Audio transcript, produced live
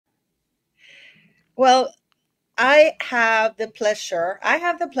Well, I have the pleasure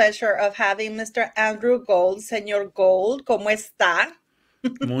of having Mr. Andrew Gold. Señor Gold, ¿cómo está?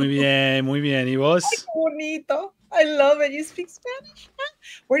 Muy bien, muy bien. ¿Y Ay, vos? qué bonito. I love it. You speak Spanish? Huh?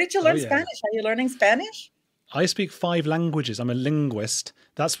 Where did you Oh learn yeah. Spanish? Are you learning Spanish? I speak five languages. I'm a linguist.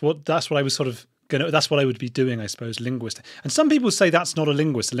 That's what I was sort of gonna that's what I would be doing, I suppose, linguist. And some people say that's not a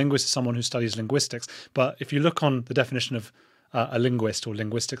linguist. A linguist is someone who studies linguistics. But if you look on the definition of a linguist or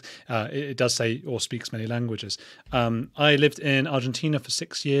linguistics, it does say or speaks many languages. I lived in Argentina for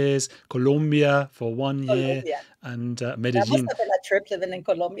 6 years, Colombia for 1 year, Colombia. and That must Medellin. have been a trip living in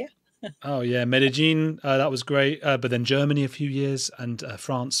Colombia. Oh yeah, Medellin, that was great. But then Germany a few years, and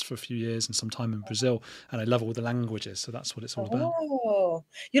France for a few years, and some time in Brazil. And I love all the languages, so that's what it's all about. Oh,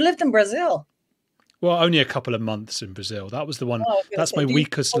 you lived in Brazil. Well, only a couple of months in Brazil. That was the one. Oh, I was gonna That's say, my do you speak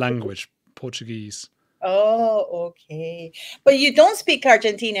weakest Portuguese? language, Portuguese. Oh, okay. But you don't speak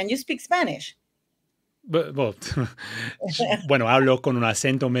Argentinian, you speak Spanish. But well, bueno, hablo con un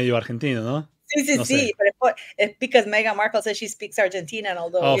acento medio argentino, ¿no? Sí, sí, No sé. sí, but it's because Meghan Markle says she speaks Argentinian,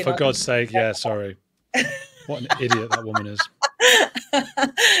 although, Oh, for God's sake, yeah. Sorry. What an idiot that woman is.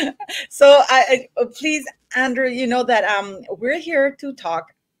 So please, Andrew, you know that we're here to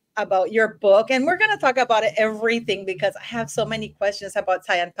talk about your book, and we're going to talk about everything because I have so many questions about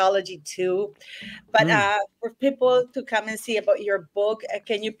Scientology too. But Mm. for people to come and see about your book,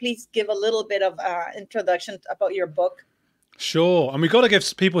 can you please give a little bit of introduction about your book? Sure. And we've got to give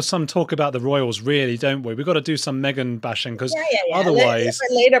people some talk about the royals, really, don't we? We've got to do some Meghan bashing because Yeah, yeah, yeah. otherwise,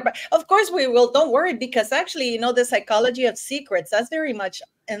 Later, but of course we will. Don't worry, because actually, the psychology of secrets, that's very much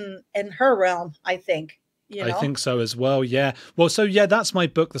in her realm, I think. You I know. think so as well. Yeah. Well, so yeah, that's my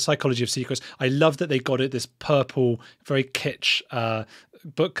book, The Psychology of Secrets. I love that they got it this purple, very kitsch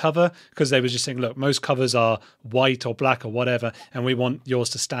book cover because they were just saying, look, most covers are white or black or whatever, and we want yours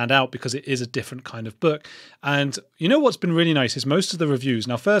to stand out because it is a different kind of book. And you know what's been really nice is most of the reviews.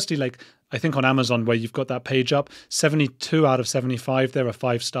 Now, firstly, like I think on Amazon where you've got that page up, 72 out of 75 there are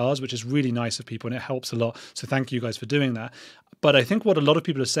 5 stars, which is really nice of people and it helps a lot. So thank you guys for doing that. But I think what a lot of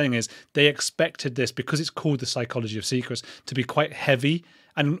people are saying is they expected this because it's called The Psychology of Secrets to be quite heavy.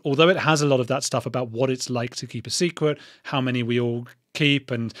 And although it has a lot of that stuff about what it's like to keep a secret, how many we all keep,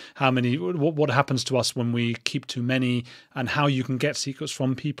 and how many, what happens to us when we keep too many, and how you can get secrets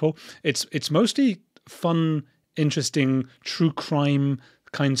from people, it's mostly fun, interesting, true crime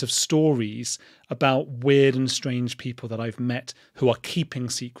kinds of stories about weird and strange people that I've met who are keeping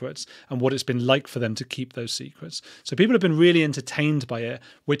secrets and what it's been like for them to keep those secrets. So people have been really entertained by it,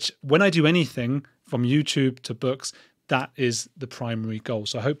 which when I do anything from YouTube to books, that is the primary goal.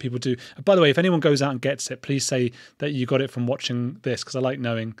 So I hope people do. By the way, if anyone goes out and gets it, please say that you got it from watching this because I like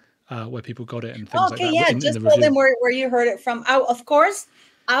knowing where people got it and things like Okay, that yeah, in just the tell them review. where you heard it from. Of course,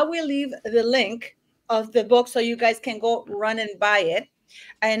 I will leave the link of the book so you guys can go run and buy it.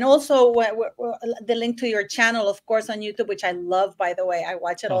 And also the link to your channel, of course, on YouTube, which I love, by the way. I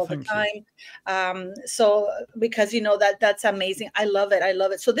watch it Oh, all the thank you. time. So because that's amazing. I love it. I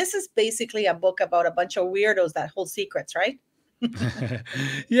love it. So this is basically a book about a bunch of weirdos that hold secrets, right?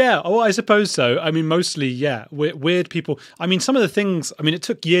 Yeah, oh, I suppose so. I mean, mostly, yeah, weird people. I mean, some of the things. I mean, it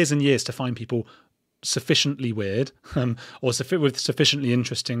took years and years to find people sufficiently weird or with sufficiently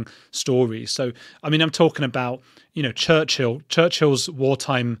interesting stories. So, I mean, I'm talking about Churchill. Churchill's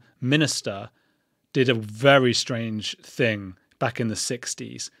wartime minister did a very strange thing back in the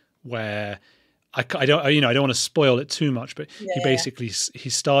 60s where I don't I don't want to spoil it too much, but Yeah, he yeah, yeah. basically he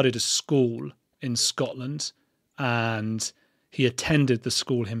started a school in Scotland and he attended the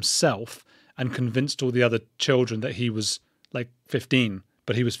school himself and convinced all the other children that he was like 15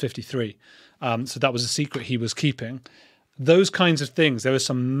 but he was 53. So that was a secret he was keeping. Those kinds of things. There were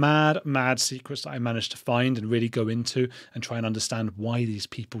some mad secrets that I managed to find and really go into and try and understand why these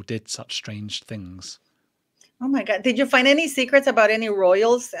people did such strange things. Oh my God. Did you find any secrets about any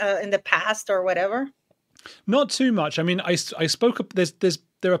royals in the past or whatever? Not too much. I mean, I spoke up.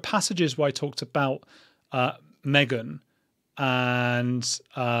 There are passages where I talked about uh, Meghan and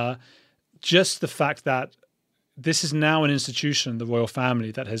just the fact that this is now an institution, the royal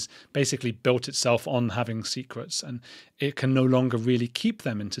family, that has basically built itself on having secrets, and it can no longer really keep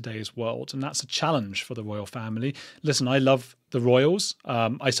them in today's world, and that's a challenge for the royal family. Listen, I love the royals.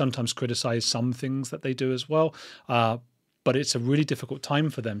 I sometimes criticize some things that they do as well, but it's a really difficult time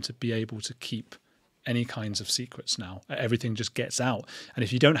for them to be able to keep any kinds of secrets now. Everything just gets out, and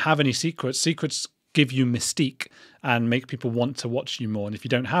if you don't have any secrets give you mystique and make people want to watch you more. And if you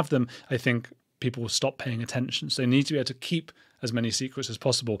don't have them, I think people will stop paying attention. So they need to be able to keep as many secrets as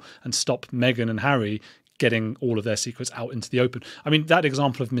possible and stop Meghan and Harry getting all of their secrets out into the open. I mean, that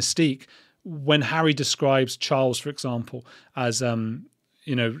example of Mystique, when Harry describes Charles, for example, as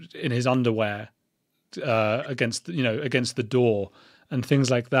you know, in his underwear against the door and things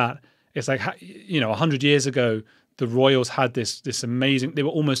like that, it's like, you know, 100 years ago the royals had this amazing, they were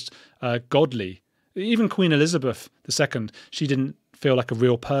almost godly. Even Queen Elizabeth II, she didn't feel like a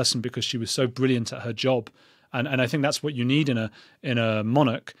real person because she was so brilliant at her job. And I think that's what you need in a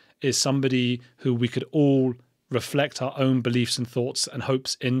monarch, is somebody who we could all reflect our own beliefs and thoughts and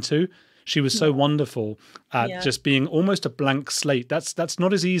hopes into. She was so wonderful at just being almost a blank slate. That's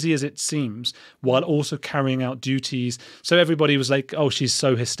not as easy as it seems, while also carrying out duties. So everybody was like, oh, she's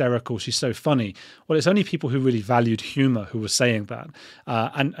so hysterical, she's so funny. Well, it's only people who really valued humor who were saying that.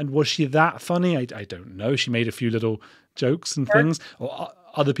 And was she that funny? I don't know. She made a few little jokes and things. Or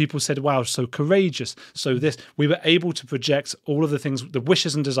other people said, wow, so courageous. So this, we were able to project all of the things, the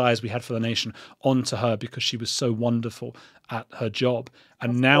wishes and desires we had for the nation onto her because she was so wonderful at her job.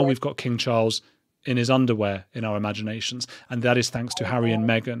 And now we've got King Charles in his underwear in our imaginations. And that is thanks to Harry and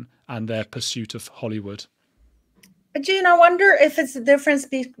Meghan and their pursuit of Hollywood. But Gene, I wonder if it's a difference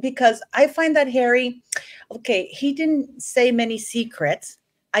because I find that Harry, okay, he didn't say many secrets.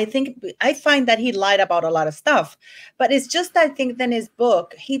 I find that he lied about a lot of stuff, but it's just, I think in his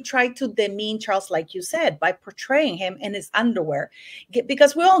book, he tried to demean Charles, like you said, by portraying him in his underwear,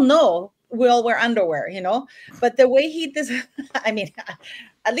 because we all know we all wear underwear, you know, but the way he does, I mean,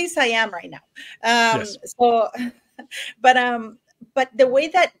 at least I am right now. Yes. So, but the way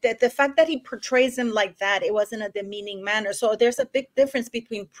that the fact that he portrays him like that, it wasn't a demeaning manner. So there's a big difference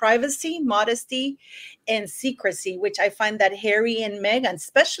between privacy, modesty, and secrecy, which I find that Harry and Meghan,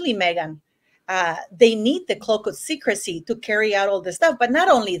 especially Meghan, they need the cloak of secrecy to carry out all this stuff. But not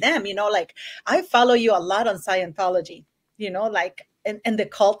only them, you know, like I follow you a lot on Scientology, you know, like and the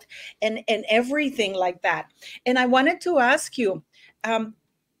cult and everything like that. And I wanted to ask you,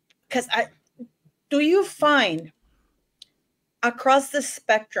 because do you find across the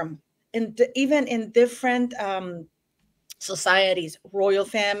spectrum, even in different societies, royal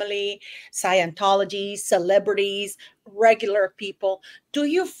family, Scientology, celebrities, regular people, do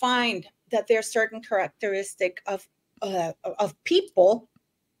you find that there are certain characteristic of people,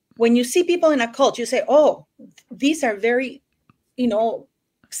 when you see people in a cult, you say, oh, these are very, you know,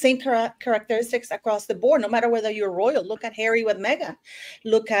 same characteristics across the board, no matter whether you're royal. Look at Harry with Meghan.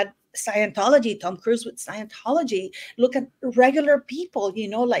 Look at Scientology, Tom Cruise with Scientology. Look at regular people, you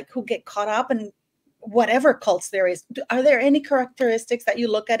know, like who get caught up in whatever cults there is. Are there any characteristics that you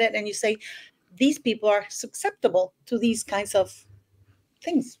look at it and you say, these people are susceptible to these kinds of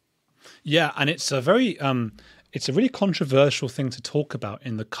things? Yeah, and it's a really controversial thing to talk about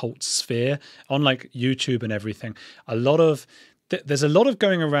in the cult sphere on like YouTube and everything. There's a lot of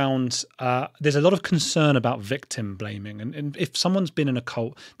going around. There's a lot of concern about victim blaming. And if someone's been in a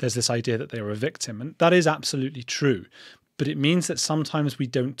cult, there's this idea that they were a victim. And that is absolutely true. But it means that sometimes we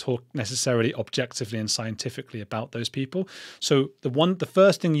don't talk necessarily objectively and scientifically about those people. So the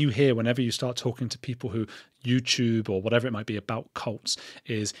first thing you hear whenever you start talking to people who YouTube or whatever it might be about cults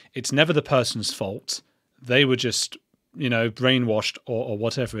is it's never the person's fault. They were just, you know, brainwashed or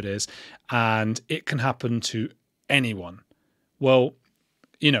whatever it is. And it can happen to anyone. Well,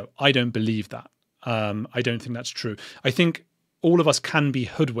 you know, I don't believe that. I don't think that's true. I think all of us can be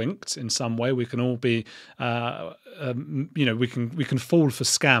hoodwinked in some way. We can all be, you know, we can fall for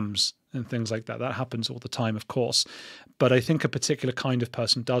scams and things like that. That happens all the time, of course. But I think a particular kind of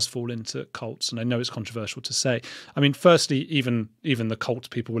person does fall into cults, and I know it's controversial to say. I mean, firstly, even the cult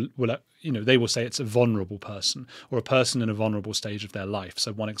people will you know, they will say it's a vulnerable person or a person in a vulnerable stage of their life.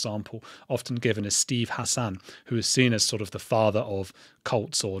 So one example often given is Steve Hassan, who is seen as sort of the father of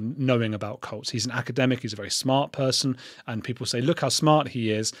cults or knowing about cults. He's an academic, he's a very smart person, and people say, look how smart he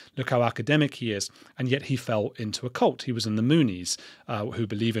is, look how academic he is, and yet he fell into a cult. He was in the Moonies, who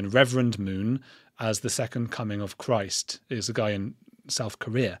believe in Reverend Moon as the second coming of Christ, is a guy in South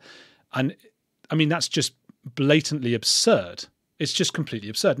Korea. And I mean, that's just blatantly absurd. It's just completely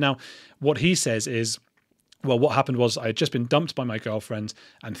absurd. Now, what he says is, well, what happened was I had just been dumped by my girlfriend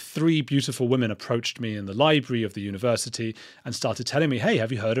and 3 beautiful women approached me in the library of the university and started telling me, hey,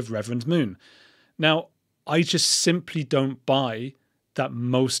 have you heard of Reverend Moon? Now, I just simply don't buy that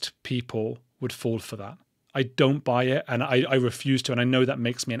most people would fall for that. I don't buy it, and I refuse to, and I know that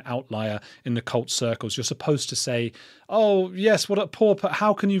makes me an outlier in the cult circles. You're supposed to say, oh, yes, what a poor,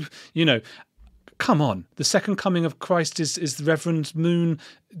 how can you, you know, come on, the second coming of Christ is the Reverend Moon.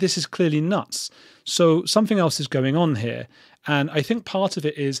 This is clearly nuts. So something else is going on here. And I think part of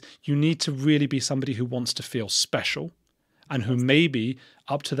it is you need to really be somebody who wants to feel special. and who maybe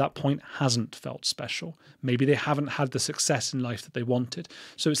up to that point hasn't felt special. Maybe they haven't had the success in life that they wanted.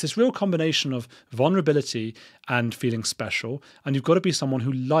 So it's this real combination of vulnerability and feeling special. And you've got to be someone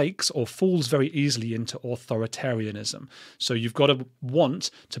who likes or falls very easily into authoritarianism. So you've got to want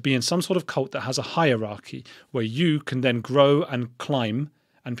to be in some sort of cult that has a hierarchy where you can then grow and climb.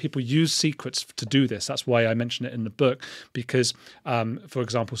 And people use secrets to do this. That's why I mention it in the book, because, for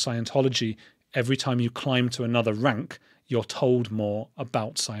example, Scientology, every time you climb to another rank, you're told more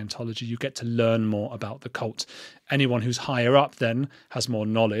about Scientology. You get to learn more about the cult. Anyone who's higher up then has more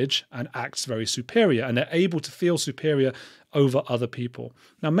knowledge and acts very superior, and they're able to feel superior over other people.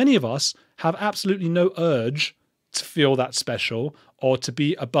 Now, many of us have absolutely no urge to feel that special, or to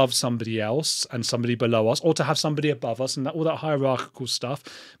be above somebody else and somebody below us, or to have somebody above us, and all that hierarchical stuff.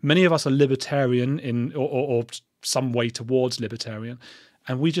 Many of us are libertarian or some way towards libertarian,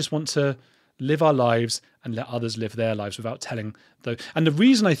 and we just want to live our lives and let others live their lives without telling the. And the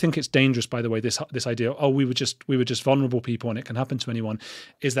reason I think it's dangerous, by the way, this idea, oh, we were just vulnerable people and it can happen to anyone,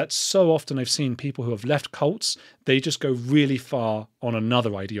 is that so often I've seen people who have left cults, they just go really far on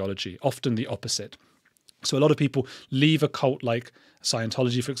another ideology, often the opposite. So a lot of people leave a cult like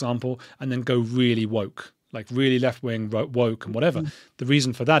Scientology, for example, and then go really woke, like really left-wing, woke and whatever. The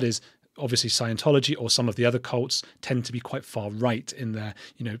reason for that is obviously Scientology or some of the other cults tend to be quite far right in their,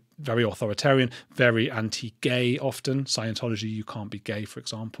 very authoritarian, very anti-gay often. Scientology, you can't be gay, for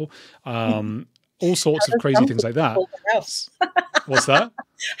example. All sorts of crazy things like that. What's that?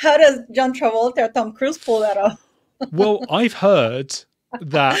 How does John Travolta or Tom Cruise pull that off? Well, I've heard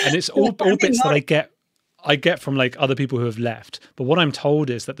that, and it's all bits that I get from like other people who have left. But what I'm told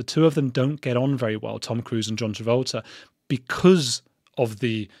is that the two of them don't get on very well, Tom Cruise and John Travolta, because of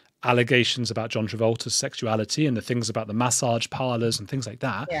the allegations about John Travolta's sexuality and the things about the massage parlors and things like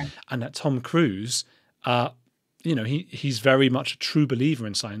that. Yeah. And that Tom Cruise, he's very much a true believer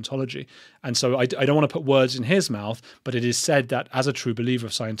in Scientology. And so I don't want to put words in his mouth, but it is said that as a true believer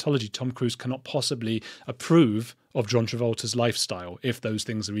of Scientology, Tom Cruise cannot possibly approve of John Travolta's lifestyle, if those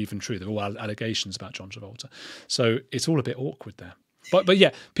things are even true. They're all allegations about John Travolta. So it's all a bit awkward there. But yeah,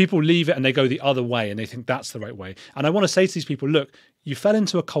 people leave it and they go the other way and they think that's the right way. And I want to say to these people, look, you fell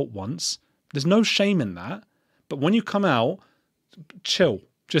into a cult once. There's no shame in that. But when you come out, chill.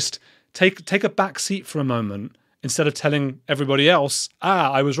 Just take a back seat for a moment instead of telling everybody else,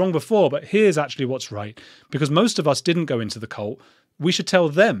 I was wrong before, but here's actually what's right. Because most of us didn't go into the cult. We should tell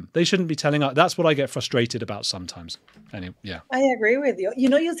them. They shouldn't be telling us. That's what I get frustrated about sometimes. Anyway, yeah. I agree with you.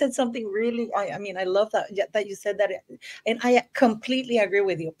 You said something really, I love that you said that. And I completely agree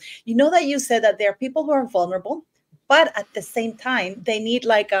with you. You know that you said that there are people who are vulnerable, but at the same time, they need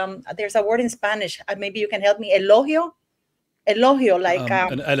there's a word in Spanish. Maybe you can help me. Elogio, like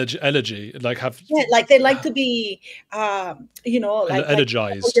an elegy, like they like to be,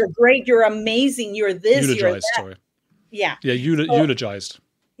 eulogized. Oh, you're great. You're amazing. You're this. Eulogized, you're that. Sorry. Yeah. Yeah, eulogized.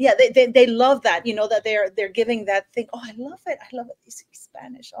 Yeah, they love that, that they're giving that thing. Oh, I love it. I love it. You speak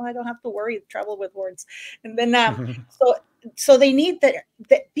Spanish. Oh, I don't have to worry, travel with words. And then so they need that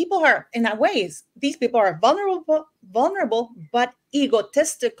people are, in that ways, these people are vulnerable, but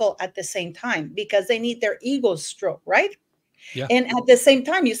egotistical at the same time, because they need their ego stroke, right? Yeah. And at the same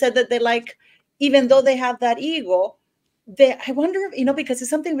time, you said that they like, even though they have that ego, I wonder, because it's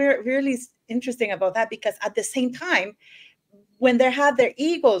something very, really interesting about that, because at the same time, when they have their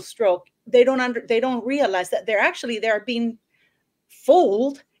ego stroke, they don't realize that they're being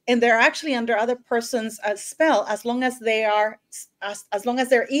fooled, and they're actually under other person's spell, as long as their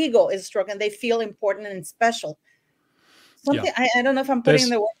ego is stroke and they feel important and special. Something, yeah. I don't know if I'm putting in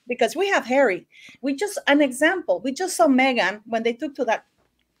the word, because we have Harry. We just saw Meghan when they took to that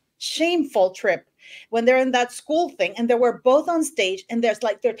shameful trip, when they're in that school thing and they were both on stage and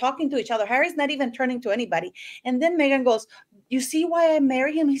they're talking to each other. Harry's not even turning to anybody. And then Meghan goes, you see why I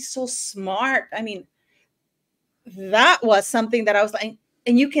marry him? He's so smart. I mean, that was something that I was like,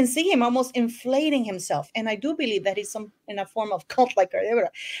 and you can see him almost inflating himself. And I do believe that he's in a form of cult,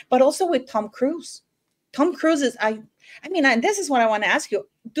 but also with Tom Cruise. Tom Cruise is, and this is what I want to ask you.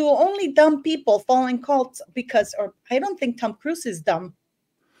 Do only dumb people fall in cults? Or I don't think Tom Cruise is dumb.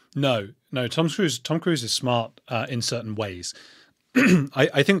 No, Tom Cruise is smart in certain ways.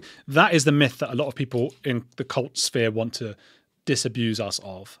 I think that is the myth that a lot of people in the cult sphere want to disabuse us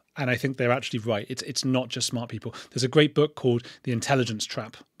of. And I think they're actually right. It's not just smart people. There's a great book called The Intelligence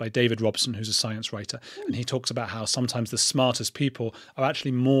Trap by David Robson, who's a science writer. And he talks about how sometimes the smartest people are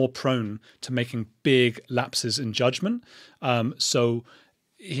actually more prone to making big lapses in judgment. So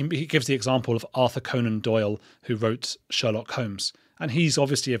he gives the example of Arthur Conan Doyle, who wrote Sherlock Holmes. And he's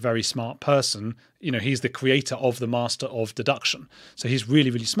obviously a very smart person. You know, he's the creator of the master of deduction. So he's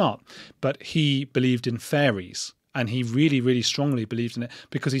really, really smart. But he believed in fairies. And he really, really strongly believed in it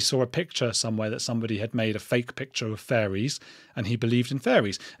because he saw a picture somewhere that somebody had made a fake picture of fairies, and he believed in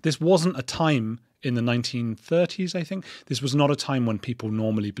fairies. This wasn't a time in the 1930s, I think. This was not a time when people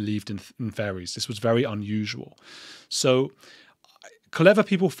normally believed in fairies. This was very unusual. So clever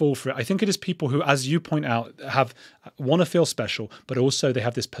people fall for it. I think it is people who, as you point out, want to feel special, but also they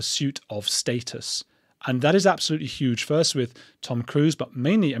have this pursuit of status. And that is absolutely huge. First with Tom Cruise, but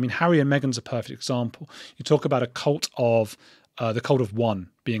mainly, I mean, Harry and Meghan's a perfect example. You talk about a cult of the cult of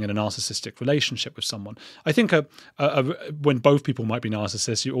one being in a narcissistic relationship with someone. I think when both people might be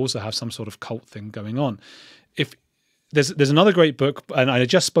narcissists, you also have some sort of cult thing going on. If There's another great book, and I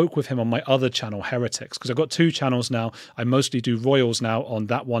just spoke with him on my other channel, Heretics, because I've got two channels now. I mostly do royals now on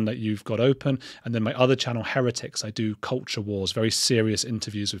that one that you've got open, and then my other channel, Heretics, I do culture wars, very serious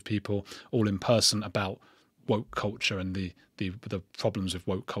interviews with people, all in person, about woke culture and the problems with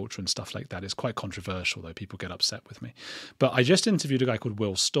woke culture and stuff like that. It's quite controversial, though. People get upset with me. But I just interviewed a guy called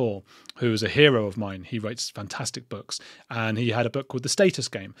Will Storr, who is a hero of mine. He writes fantastic books, and he had a book called The Status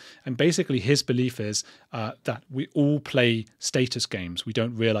Game. And basically his belief is that we all play status games. We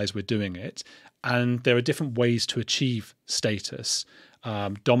don't realize we're doing it. And there are different ways to achieve status.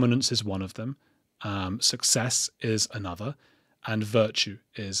 Dominance is one of them. Success is another. And virtue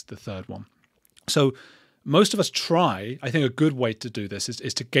is the third one. So most of us try, I think a good way to do this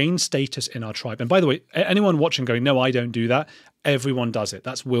is to gain status in our tribe. And by the way, anyone watching going, no, I don't do that. Everyone does it.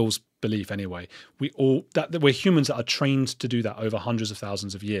 That's Will's belief anyway. We're humans that are trained to do that over hundreds of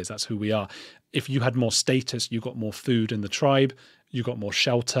thousands of years. That's who we are. If you had more status, you got more food in the tribe, you got more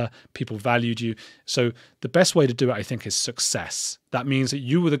shelter, people valued you. So the best way to do it, I think, is success. That means that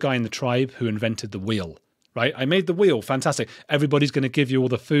you were the guy in the tribe who invented the wheel. Right? I made the wheel. Fantastic. Everybody's going to give you all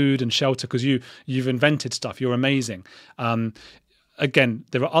the food and shelter because you've invented stuff. You're amazing. Again,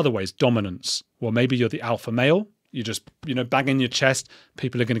 there are other ways. Dominance. Well, maybe you're the alpha male. You just, bang in your chest.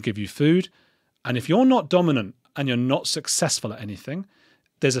 People are going to give you food. And if you're not dominant and you're not successful at anything,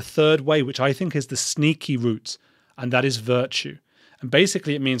 there's a third way, which I think is the sneaky route, and that is virtue. And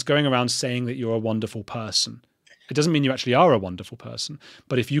basically it means going around saying that you're a wonderful person. It doesn't mean you actually are a wonderful person,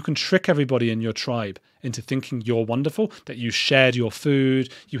 but if you can trick everybody in your tribe into thinking you're wonderful, that you shared your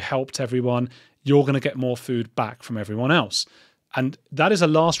food, you helped everyone, you're going to get more food back from everyone else. And that is a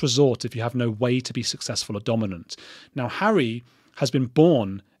last resort if you have no way to be successful or dominant. Now, Harry has been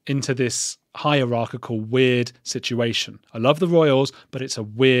born into this hierarchical, weird situation. I love the royals, but it's a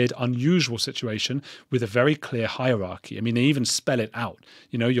weird, unusual situation with a very clear hierarchy. I mean, they even spell it out.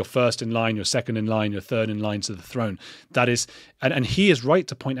 You're first in line, you're second in line, you're third in line to the throne. That is, and he is right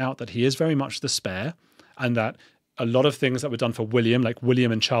to point out that he is very much the spare, and that a lot of things that were done for William, like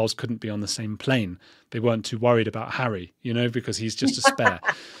William and Charles couldn't be on the same plane. They weren't too worried about Harry, because he's just a spare.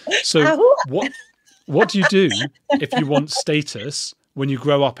 So what do you do if you want status when you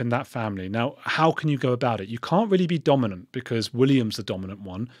grow up in that family? Now, how can you go about it? You can't really be dominant because William's the dominant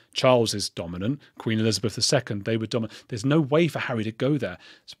one. Charles is dominant. Queen Elizabeth II, they were dominant. There's no way for Harry to go there.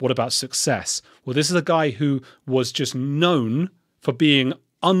 So what about success? Well, this is a guy who was just known for being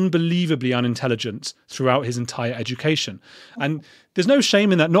unbelievably unintelligent throughout his entire education. And there's no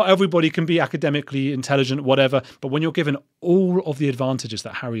shame in that. Not everybody can be academically intelligent, whatever. But when you're given all of the advantages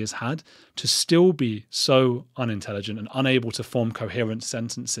that Harry has had, to still be so unintelligent and unable to form coherent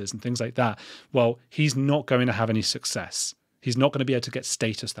sentences and things like that, well, he's not going to have any success. He's not going to be able to get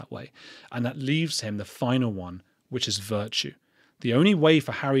status that way. And that leaves him the final one, which is virtue. The only way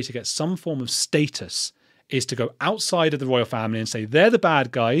for Harry to get some form of status is to go outside of the royal family and say, they're the bad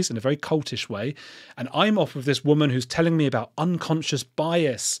guys in a very cultish way. And I'm off with this woman who's telling me about unconscious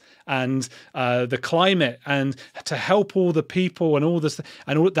bias and the climate and to help all the people and all this.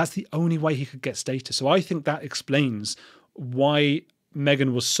 And that's the only way he could get status. So I think that explains why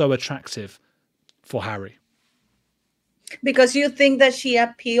Meghan was so attractive for Harry. Because you think that she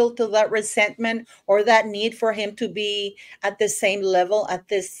appealed to that resentment or that need for him to be at the same level at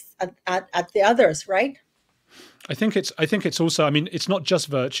the others, right? I think it's also, I mean, it's not just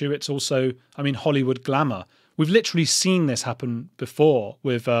virtue. It's also, I mean, Hollywood glamour. We've literally seen this happen before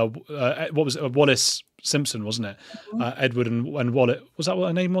with, what was it? Wallis Simpson, wasn't it? Mm-hmm. Edward and Wallet. Was that what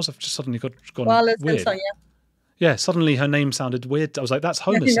her name was? I've just suddenly gone Wallis weird. Simpson, yeah. Yeah, suddenly her name sounded weird. I was like, that's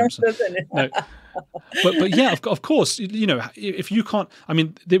Homer Simpson. No. But yeah, of course, if you can't, I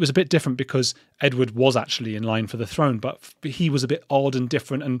mean, it was a bit different because Edward was actually in line for the throne, but he was a bit odd and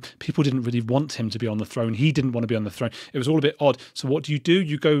different and people didn't really want him to be on the throne. He didn't want to be on the throne. It was all a bit odd. So what do?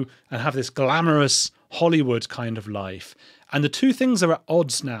 You go and have this glamorous Hollywood kind of life. And the two things are at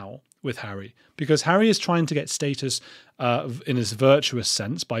odds now with Harry, because Harry is trying to get status in his virtuous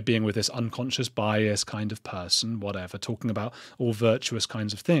sense by being with this unconscious bias kind of person, whatever, talking about all virtuous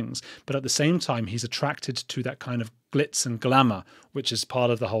kinds of things. But at the same time, he's attracted to that kind of glitz and glamour, which is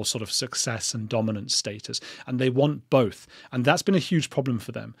part of the whole sort of success and dominance status. And they want both. And that's been a huge problem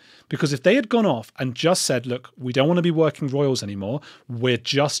for them. Because if they had gone off and just said, look, we don't want to be working royals anymore, we're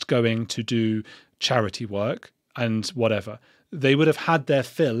just going to do charity work and whatever, they would have had their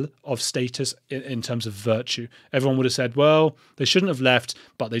fill of status in terms of virtue. Everyone would have said, well, they shouldn't have left,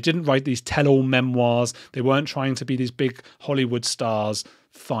 but they didn't write these tell-all memoirs. They weren't trying to be these big Hollywood stars.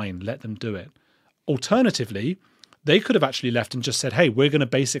 Fine, let them do it. Alternatively, they could have actually left and just said, hey, we're going to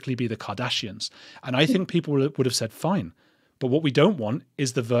basically be the Kardashians. And I think people would have said, fine. But what we don't want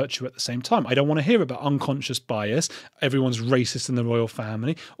is the virtue at the same time. I don't want to hear about unconscious bias. Everyone's racist in the royal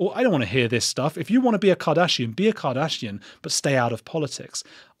family. Or I don't want to hear this stuff. If you want to be a Kardashian, but stay out of politics.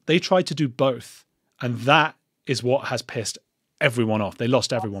 They tried to do both. And that is what has pissed everyone off. They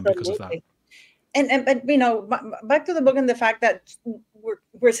lost everyone because of that. But you know, back to the book and the fact that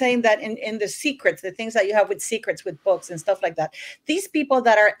we're saying that in the secrets, the things that you have with secrets, with books and stuff like that, these people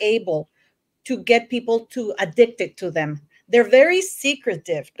that are able to get people to addicted to them, they're very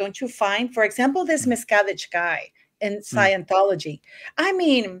secretive, don't you find? For example, this Miscavige guy in Scientology. I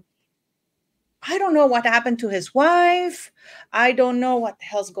mean, I don't know what happened to his wife. I don't know what the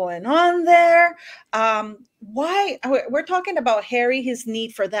hell's going on there. Why? We're talking about Harry, his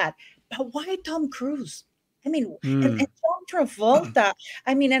need for that. But why Tom Cruise? I mean, and John Travolta.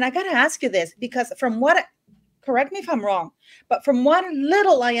 I mean, and I got to ask you this, because from what, correct me if I'm wrong, but from what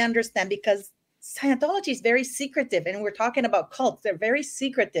little I understand, because Scientology is very secretive, and we're talking about cults. They're very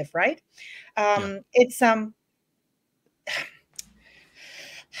secretive, right? It's John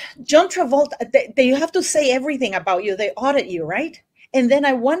Travolta. They have to say everything about you. They audit you, right? And then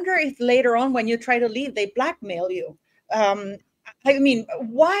I wonder if later on, when you try to leave, they blackmail you. I mean,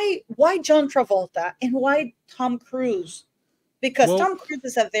 why John Travolta and why Tom Cruise? Because Tom Cruise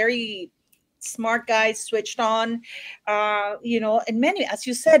is a very smart guy, switched on, you know, in many, as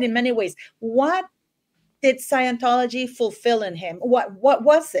you said, in many ways. What did Scientology fulfill in him? What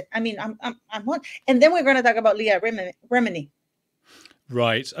was it? I mean, I'm one, and then we're going to talk about Leah Remini.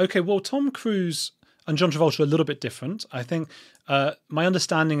 Right. Okay. Well, Tom Cruise and John Travolta are a little bit different. I think my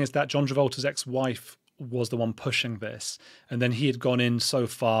understanding is that John Travolta's ex-wife was the one pushing this, and then he had gone in so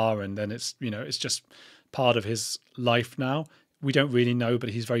far, and then it's, you know, it's just part of his life now. We don't really know, but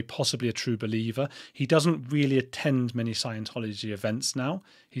he's very possibly a true believer. He doesn't really attend many Scientology events now.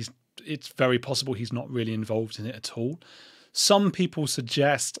 It's very possible he's not really involved in it at all. Some people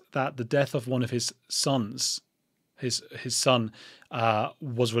suggest that the death of one of his sons, his son,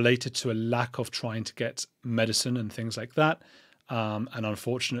 was related to a lack of trying to get medicine and things like that. And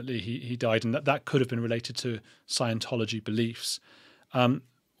unfortunately, he died, and that could have been related to Scientology beliefs.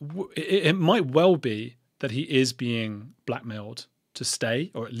 It might well be that he is being blackmailed to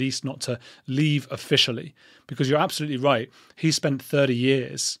stay, or at least not to leave officially, because you're absolutely right. He spent 30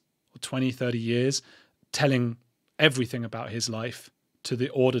 years or 20, 30 years telling everything about his life to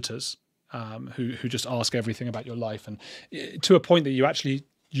the auditors, who just ask everything about your life, and to a point that you actually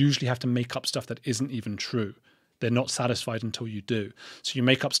usually have to make up stuff that isn't even true. They're not satisfied until you do. So you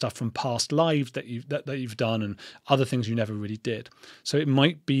make up stuff from past lives that you've done and other things you never really did. So it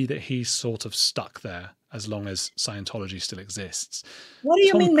might be that he's sort of stuck there as long as Scientology still exists. What do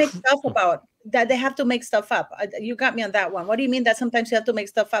you mean make stuff about? That they have to make stuff up? You got me on that one. What do you mean that sometimes you have to make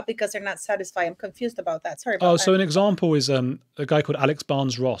stuff up because they're not satisfied? I'm confused about that. Sorry about that. So an example is a guy called Alex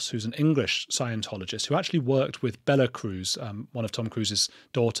Barnes-Ross, who's an English Scientologist who actually worked with Bella Cruz, one of Tom Cruise's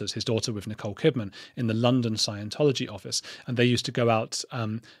daughters, his daughter with Nicole Kidman, in the London Scientology office. And they used to go out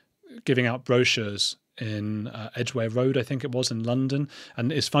giving out brochures in Edgware Road, I think it was, in London.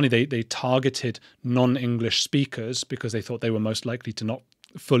 And it's funny, they targeted non-English speakers because they thought they were most likely to not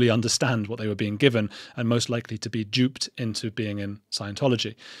fully understand what they were being given and most likely to be duped into being in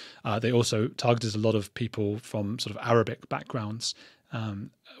Scientology. They also targeted a lot of people from sort of Arabic backgrounds, and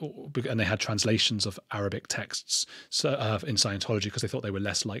they had translations of Arabic texts in Scientology because they thought they were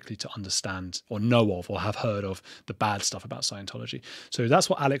less likely to understand or know of or have heard of the bad stuff about Scientology. So that's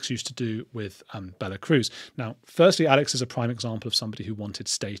what Alex used to do with Bella Cruz. Now, firstly, Alex is a prime example of somebody who wanted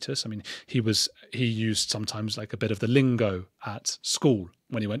status. I mean, he used sometimes like a bit of the lingo at school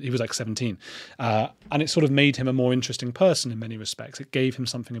when he was like 17. And it sort of made him a more interesting person in many respects. It gave him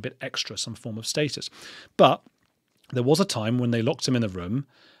something a bit extra, some form of status. But there was a time when they locked him in a room,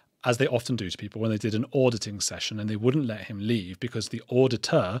 as they often do to people, when they did an auditing session, and they wouldn't let him leave because the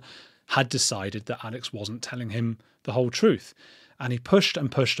auditor had decided that Alex wasn't telling him the whole truth. And he pushed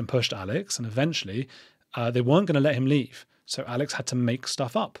and pushed and pushed Alex, and eventually they weren't going to let him leave. So Alex had to make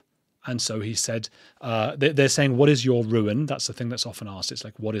stuff up. And so he said, they're saying, what is your ruin? That's the thing that's often asked. It's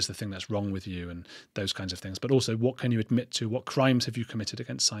like, what is the thing that's wrong with you? And those kinds of things. But also, what can you admit to? What crimes have you committed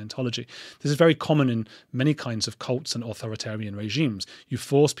against Scientology? This is very common in many kinds of cults and authoritarian regimes. You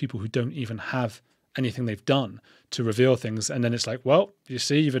force people who don't even have anything they've done to reveal things. And then it's like, well, you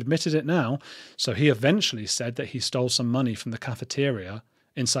see, you've admitted it now. So he eventually said that he stole some money from the cafeteria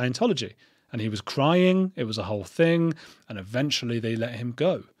in Scientology. And he was crying. It was a whole thing. And eventually they let him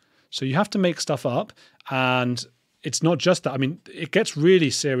go. So you have to make stuff up, and it's not just that. I mean, it gets really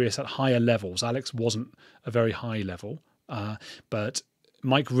serious at higher levels. Alex wasn't a very high level, but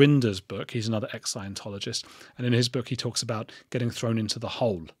Mike Rinder's book, he's another ex-Scientologist, and in his book he talks about getting thrown into the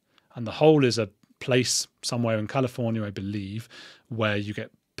hole. And the hole is a place somewhere in California, I believe, where you get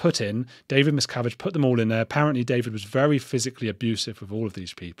put in. David Miscavige put them all in there. Apparently David was very physically abusive with all of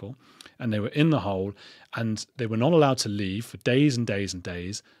these people, and they were in the hole, and they were not allowed to leave for days and days and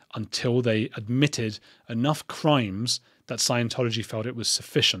days until they admitted enough crimes that Scientology felt it was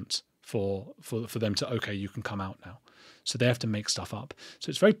sufficient for them to, okay, you can come out now. So they have to make stuff up. So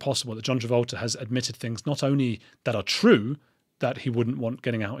it's very possible that John Travolta has admitted things not only that are true, that he wouldn't want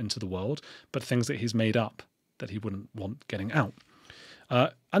getting out into the world, but things that he's made up that he wouldn't want getting out.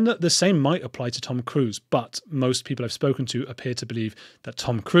 And the same might apply to Tom Cruise, but most people I've spoken to appear to believe that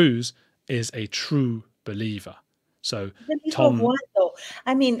Tom Cruise is a true believer. So believer of what, though?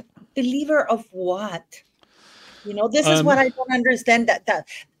 I mean, believer of what? You know, this is what I don't understand. That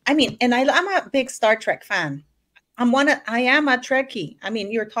I mean, and I'm a big Star Trek fan. I am a Trekkie. I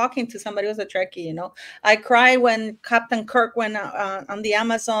mean, you're talking to somebody who's a Trekkie, you know. I cry when Captain Kirk went on the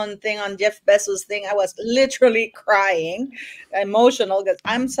Amazon thing, on Jeff Bezos thing. I was literally crying, emotional, because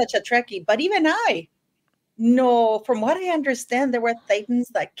I'm such a Trekkie. But even I know, from what I understand, there were Thetans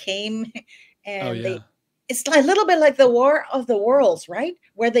that came and it's like a little bit like the War of the Worlds, right?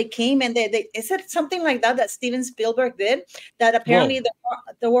 Where they came and they is it something like that Steven Spielberg did? That apparently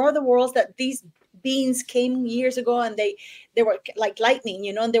the War of the Worlds, that these beings came years ago, and they were like lightning,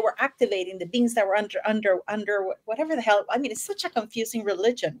 you know, and they were activating the beings that were under whatever the hell. I mean, it's such a confusing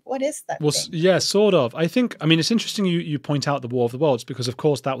religion. What is that? Well, yeah, sort of. I mean, it's interesting you point out the War of the Worlds, because of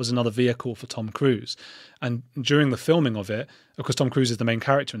course that was another vehicle for Tom Cruise. And during the filming of it, of course, Tom Cruise is the main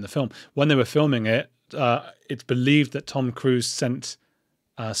character in the film. When they were filming it, it's believed that Tom Cruise sent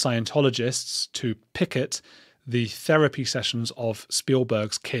Scientologists to picket the therapy sessions of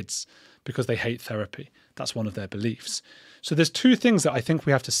Spielberg's kids because they hate therapy. That's one of their beliefs. So there's two things that I think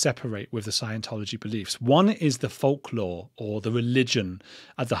we have to separate with the Scientology beliefs. One is the folklore, or the religion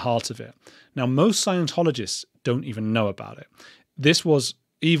at the heart of it. Now, most Scientologists don't even know about it. This was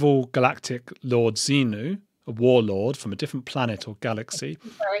evil galactic Lord Xenu, a warlord from a different planet or galaxy,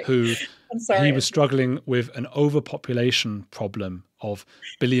 who he was struggling with an overpopulation problem of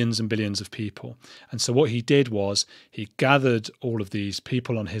billions and billions of people. And so what he did was he gathered all of these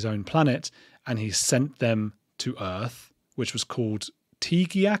people on his own planet and he sent them to Earth, which was called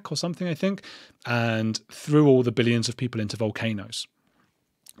Tegiak or something, I think, and threw all the billions of people into volcanoes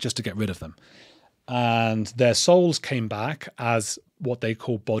just to get rid of them. And their souls came back as what they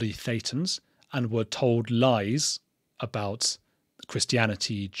call body thetans, and were told lies about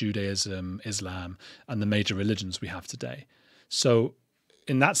Christianity, Judaism, Islam, and the major religions we have today. So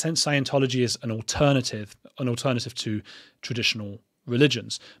in that sense, Scientology is an alternative to traditional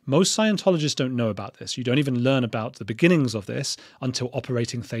religions. Most Scientologists don't know about this. You don't even learn about the beginnings of this until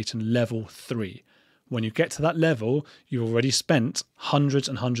operating Thetan level 3. When you get to that level, you've already spent hundreds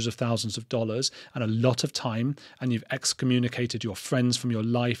and hundreds of thousands of dollars and a lot of time, and you've excommunicated your friends from your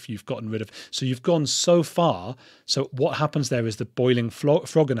life. You've gotten rid of, so you've gone so far. So what happens there is the boiling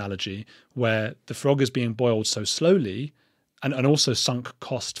frog analogy, where the frog is being boiled so slowly, and also sunk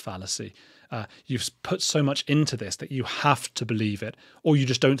cost fallacy. You've put so much into this that you have to believe it, or you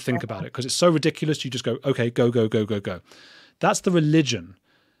just don't think about it because it's so ridiculous. You just go, okay, go, go, go, go, go. That's the religion.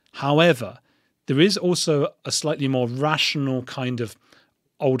 However, there is also a slightly more rational kind of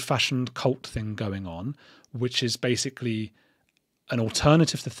old-fashioned cult thing going on, which is basically an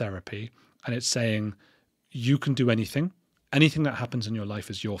alternative to therapy. And it's saying you can do anything. Anything that happens in your life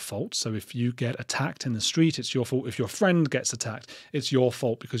is your fault. So if you get attacked in the street, it's your fault. If your friend gets attacked, it's your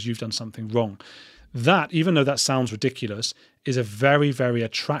fault because you've done something wrong. That, even though that sounds ridiculous, is a very, very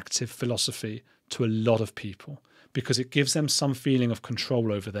attractive philosophy to a lot of people because it gives them some feeling of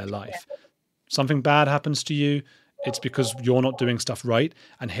control over their life. Something bad happens to you, It's because you're not doing stuff right.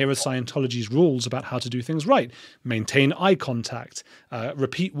 And here are Scientology's rules about how to do things right. Maintain eye contact,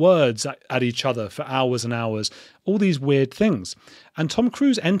 repeat words at each other for hours and hours, all these weird things. And Tom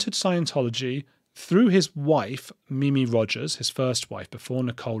Cruise entered Scientology through his wife, Mimi Rogers, his first wife, before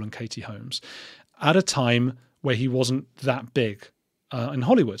Nicole and Katie Holmes, at a time where he wasn't that big in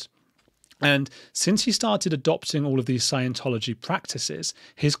Hollywood. And since he started adopting all of these Scientology practices,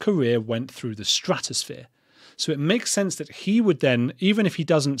 his career went through the stratosphere. So it makes sense that he would then, even if he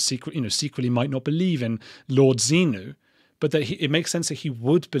doesn't secretly might not believe in Lord Xenu, but that it makes sense that he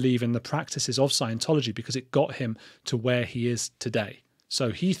would believe in the practices of Scientology because it got him to where he is today.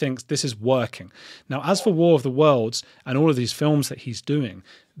 So he thinks this is working. Now, as for War of the Worlds and all of these films that he's doing,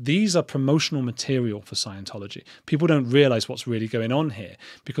 these are promotional material for Scientology. People don't realize what's really going on here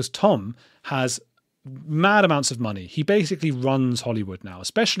because Tom has mad amounts of money. He basically runs Hollywood now,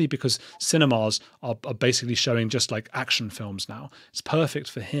 especially because cinemas are basically showing just like action films now. It's perfect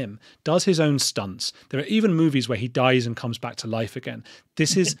for him. Does his own stunts. There are even movies where he dies and comes back to life again.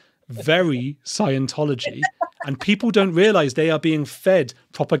 This is very Scientology. And people don't realize they are being fed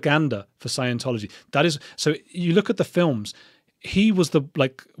propaganda for Scientology. That is, so you look at the films, he was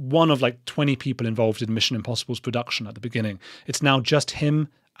one of 20 people involved in Mission Impossible's production at the beginning. It's now just him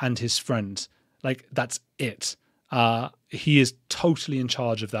and his friend. That's it. He is totally in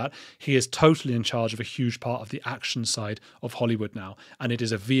charge of that. He is totally in charge of a huge part of the action side of Hollywood now. And it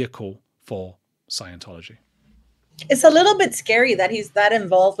is a vehicle for Scientology. It's a little bit scary that he's that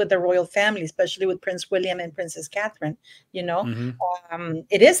involved with the royal family, especially with Prince William and Princess Catherine,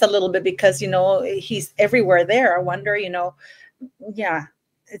 It is a little bit because, he's everywhere there. I wonder,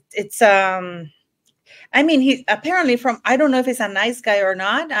 I mean, he apparently I don't know if he's a nice guy or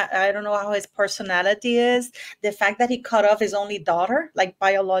not. I don't know how his personality is. The fact that he cut off his only daughter,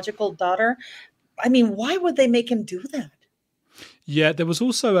 biological daughter. I mean, why would they make him do that? Yeah, there was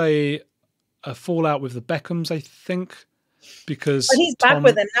also a fallout with the Beckhams, I think, because but he's back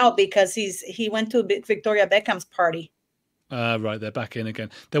with them now because he went to Victoria Beckham's party. Right, they're back in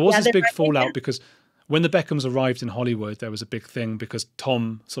again. There was this big fallout because when the Beckhams arrived in Hollywood, there was a big thing because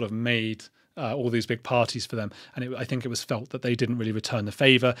Tom sort of made all these big parties for them, and I think it was felt that they didn't really return the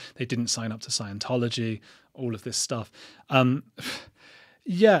favor. They didn't sign up to Scientology, all of this stuff.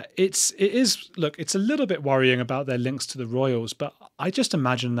 Yeah, it is. Look, it's a little bit worrying about their links to the royals, but I just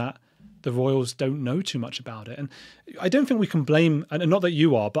imagine that the royals don't know too much about it. And I don't think we can blame, and not that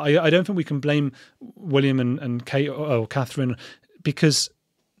you are, but I don't think we can blame William and Kate or Catherine, because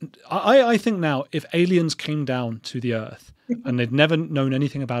I think now if aliens came down to the earth and they'd never known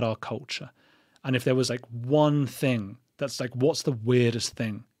anything about our culture, and if there was one thing that's what's the weirdest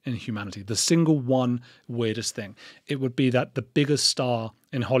thing in humanity, the single one weirdest thing, it would be that the biggest star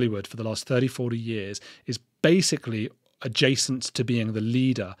in Hollywood for the last 30, 40 years is basically adjacent to being the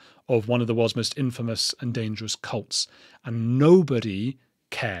leader of one of the world's most infamous and dangerous cults. And nobody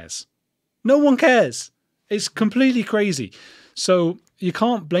cares. No one cares. It's completely crazy. So you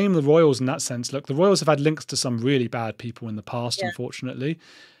can't blame the royals in that sense. Look, the royals have had links to some really bad people in the past, unfortunately.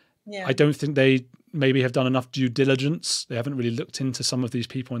 Yeah. I don't think they maybe have done enough due diligence. They haven't really looked into some of these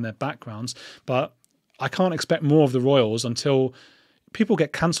people and their backgrounds. But I can't expect more of the royals until people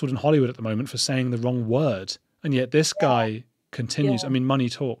get cancelled in Hollywood at the moment for saying the wrong word. And yet this guy continues. I mean, money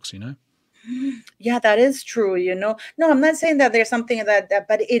talks, Yeah, that is true, No, I'm not saying that there's something that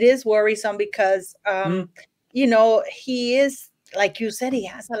but it is worrisome because, he is, like you said, he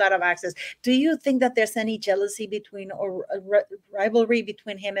has a lot of access. Do you think that there's any jealousy between or rivalry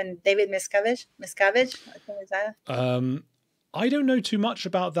between him and David Miscavige? I think is that? I don't know too much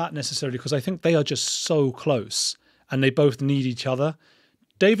about that necessarily because I think they are just so close and they both need each other.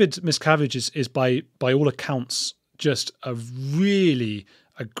 David Miscavige is by all accounts just a really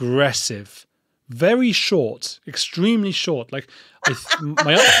aggressive, very short, extremely short. My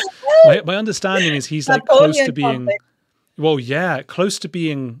understanding is he's close to being, close to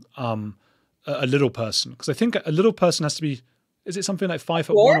being a little person, because I think a little person has to be. Is it something like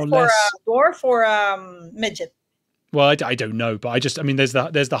 5'1" or less? Dwarf or midget? Well, I don't know, but there's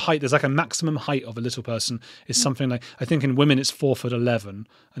the height. There's a maximum height of a little person is something like, I think in women it's 4'11",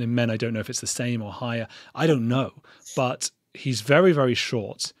 and in men I don't know if it's the same or higher. I don't know, but he's very, very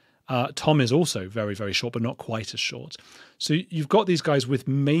short. Tom is also very, very short, but not quite as short. So you've got these guys with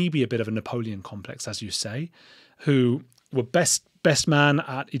maybe a bit of a Napoleon complex, as you say, who were best man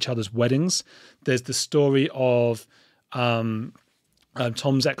at each other's weddings. There's the story of Tom's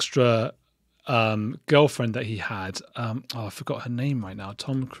extra girlfriend that he had. I forgot her name right now.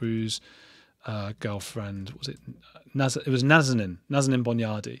 Tom Cruise girlfriend, was it? It was Nazanin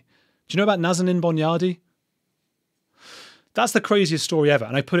Boniadi. Do you know about Nazanin Boniadi? That's the craziest story ever,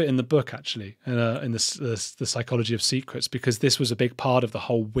 and I put it in the book actually, in the Psychology of Secrets, because this was a big part of the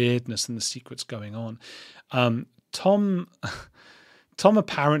whole weirdness and the secrets going on. Tom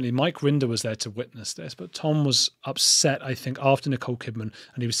apparently, Mike Rinder was there to witness this, but Tom was upset, I think, after Nicole Kidman,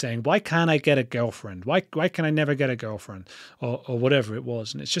 and he was saying, "Why can't I get a girlfriend? Why can I never get a girlfriend?" or whatever it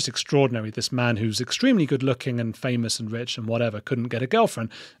was. And it's just extraordinary. This man who's extremely good looking and famous and rich and whatever couldn't get a girlfriend.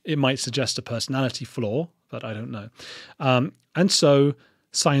 It might suggest a personality flaw, but I don't know. And so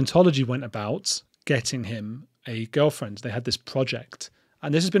Scientology went about getting him a girlfriend. They had this project.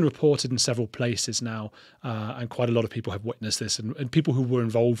 And this has been reported in several places now, and quite a lot of people have witnessed this, and people who were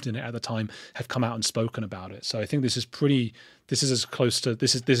involved in it at the time have come out and spoken about it. So I think this is as close to,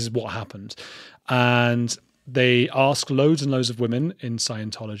 this is what happened. And they asked loads and loads of women in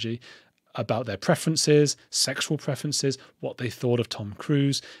Scientology about their preferences, sexual preferences, what they thought of Tom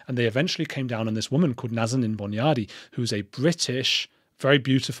Cruise. And they eventually came down on this woman called Nazanin Boniadi, who's a British, very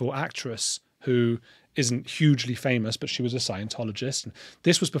beautiful actress who isn't hugely famous, but she was a Scientologist. And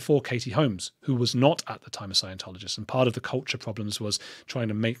this was before Katie Holmes, who was not at the time a Scientologist. And part of the culture problems was trying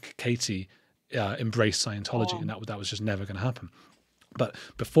to make Katie embrace Scientology, and that was just never going to happen. But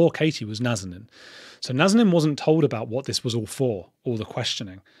before Katie was Nazanin. So Nazanin wasn't told about what this was all for, all the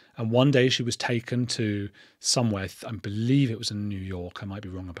questioning. And one day she was taken to somewhere, I believe it was in New York, I might be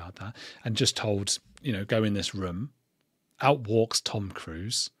wrong about that, and just told, go in this room. Out walks Tom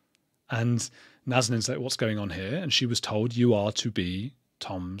Cruise. And Nazanin's like, "What's going on here?" And she was told, "You are to be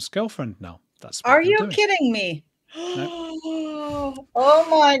Tom's girlfriend now." That's what Are you doing. kidding me? No. Oh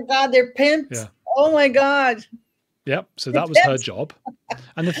my God, they're pimps. Yeah. Oh my God. Yep. So that was her job.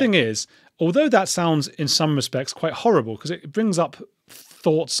 And the thing is, although that sounds in some respects quite horrible, because it brings up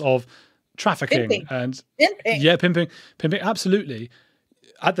thoughts of trafficking and pimping, absolutely.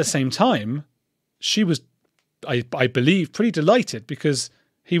 At the same time, she was, I believe, pretty delighted, because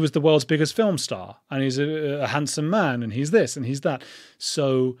he was the world's biggest film star, and he's a handsome man, and he's this and he's that.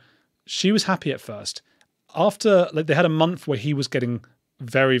 So she was happy at first. After, they had a month where he was getting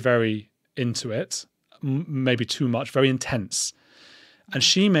very, very into it, maybe too much, very intense. And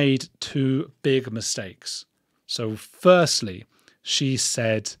she made two big mistakes. So firstly, she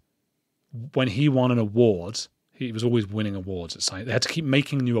said when he won an award, he was always winning awards at Science. They had to keep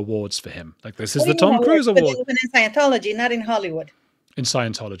making new awards for him. Like, this is the Tom Cruise Award. Even in Scientology, not in Hollywood. In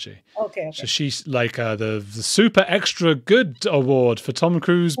Scientology. Okay. So she's like the super extra good award for Tom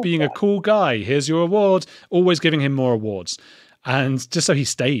Cruise being a cool guy. Here's your award. Always giving him more awards. And just so he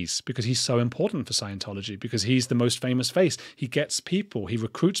stays, because he's so important for Scientology, because he's the most famous face. He gets people, he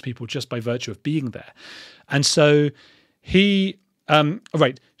recruits people just by virtue of being there. And so she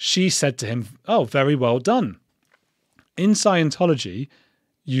said to him, "Oh, very well done." In Scientology,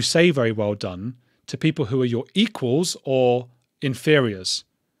 you say very well done to people who are your equals or inferiors.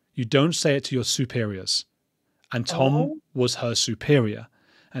 You don't say it to your superiors. And Tom was her superior.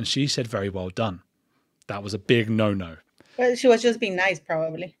 And she said, "Very well done." That was a big no-no. Well, she was just being nice,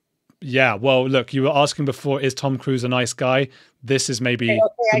 probably. Yeah, well, look, you were asking before, is Tom Cruise a nice guy? This is maybe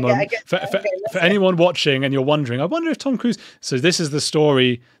the moment. For anyone watching and you're wondering, I wonder if Tom Cruise... So this is the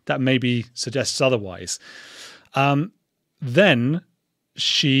story that maybe suggests otherwise. Then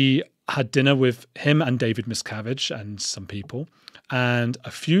she had dinner with him and David Miscavige and some people. And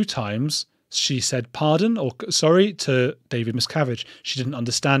a few times she said pardon or sorry to David Miscavige. She didn't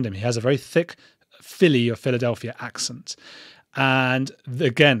understand him. He has a very thick Philly or Philadelphia accent. And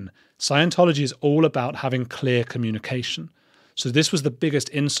again, Scientology is all about having clear communication. So this was the biggest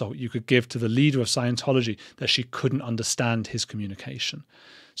insult you could give to the leader of Scientology, that she couldn't understand his communication.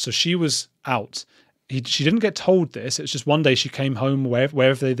 So she was out. She didn't get told this. It's just one day she came home,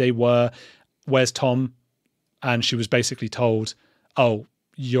 wherever they were, "Where's Tom?" And she was basically told, "Oh,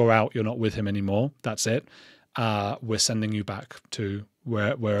 you're out. You're not with him anymore. That's it. We're sending you back to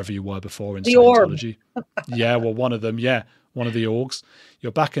wherever you were before in Scientology." Yeah, well, one of them, one of the orgs.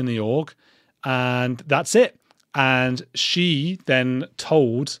 You're back in the org, and that's it. And she then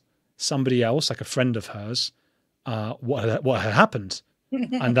told somebody else, like a friend of hers, what had happened.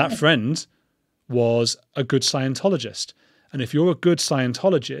 And that friend was a good Scientologist. And if you're a good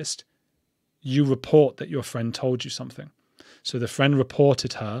Scientologist, you report that your friend told you something. So the friend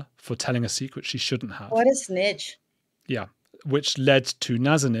reported her for telling a secret she shouldn't have. What a snitch. Yeah, which led to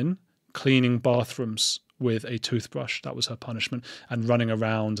Nazanin cleaning bathrooms with a toothbrush. That was her punishment, and running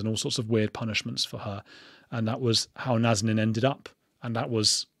around and all sorts of weird punishments for her. And that was how Nazanin ended up. And that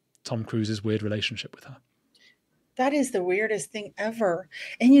was Tom Cruise's weird relationship with her. That is the weirdest thing ever.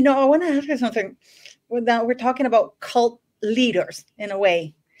 And I want to ask you something. Now we're talking about cult leaders in a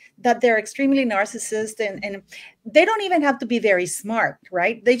way. that they're extremely narcissist, and they don't even have to be very smart,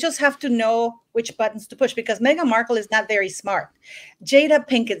 right? They just have to know which buttons to push, because Meghan Markle is not very smart. Jada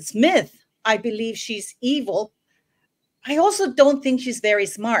Pinkett Smith, I believe she's evil. I also don't think she's very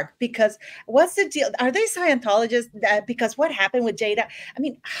smart, because what's the deal? Are they Scientologists? Because what happened with Jada? I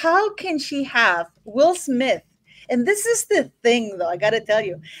mean, how can she have Will Smith? And this is the thing, though, I got to tell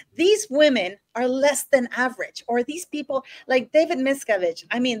you, these women are less than average, or these people like David Miscavige.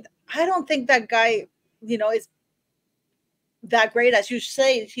 I mean, I don't think that guy, is that great. As you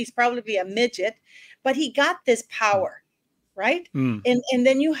say, he's probably a midget, but he got this power, right? And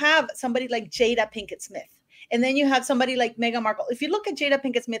then you have somebody like Jada Pinkett Smith. And then you have somebody like Meghan Markle. If you look at Jada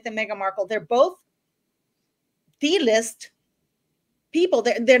Pinkett Smith and Meghan Markle, they're both D-list people.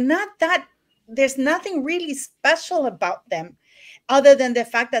 They're not that, there's nothing really special about them other than the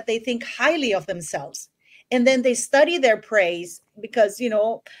fact that they think highly of themselves. And then they study their praise because,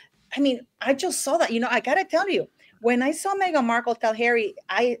 I mean, I just saw that, I got to tell you, when I saw Meghan Markle tell Harry,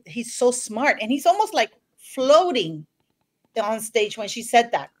 he's so smart, and he's almost like floating on stage when she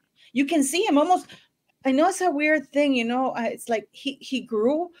said that. You can see him almost. I know it's a weird thing, it's like he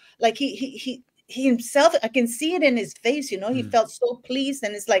grew, like he himself, I can see it in his face, he felt so pleased,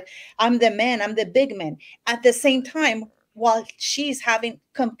 and it's like, I'm the man, I'm the big man. At the same time, while she's having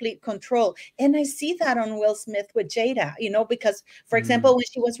complete control. And I see that on Will Smith with Jada, because, for example, when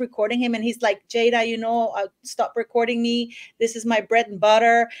she was recording him and he's like, Jada, stop recording me. This is my bread and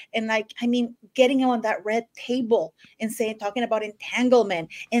butter. And like, I mean, getting him on that red table and talking about entanglement,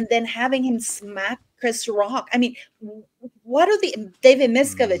 and then having him smack Chris Rock. I mean, what do David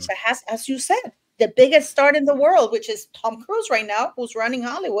Miscavige that has, as you said, the biggest star in the world, which is Tom Cruise right now, who's running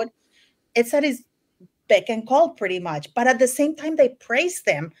Hollywood. It's at his beck and call pretty much, but at the same time they praise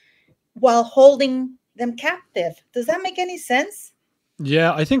them while holding them captive. Does that make any sense?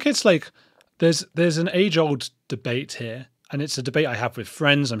 Yeah, I think it's like there's an age-old debate here, and it's a debate I have with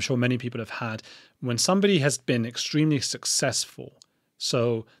friends. I'm sure many people have had, when somebody has been extremely successful.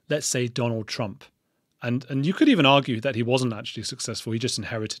 So let's say Donald Trump, and you could even argue that he wasn't actually successful. He just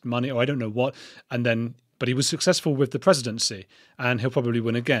inherited money, or I don't know what, but he was successful with the presidency, and he'll probably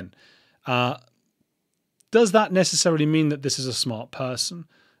win again. Does that necessarily mean that this is a smart person?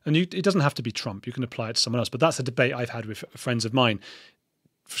 And it doesn't have to be Trump. You can apply it to someone else. But that's a debate I've had with friends of mine.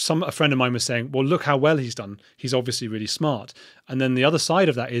 A friend of mine was saying, well, look how well he's done. He's obviously really smart. And then the other side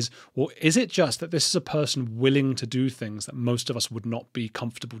of that is, well, is it just that this is a person willing to do things that most of us would not be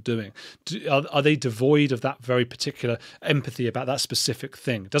comfortable doing? Are they devoid of that very particular empathy about that specific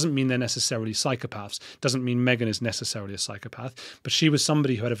thing? Doesn't mean they're necessarily psychopaths. Doesn't mean Meghan is necessarily a psychopath. But she was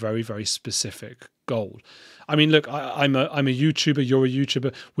somebody who had a very, very specific goal. I mean, look, I'm a YouTuber. You're a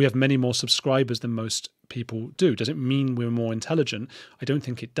YouTuber. We have many more subscribers than most people do. Does it mean we're more intelligent? I don't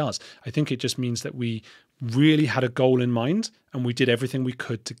think it does. I think it just means that we really had a goal in mind and we did everything we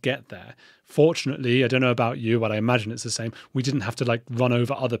could to get there. Fortunately, I don't know about you, but I imagine it's the same. We didn't have to like run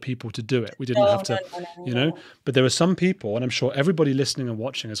over other people to do it. We didn't have to, no. But there are some people, and I'm sure everybody listening and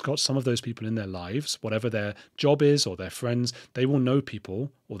watching has got some of those people in their lives, whatever their job is or their friends, they will know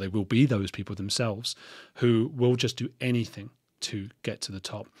people, or they will be those people themselves, who will just do anything to get to the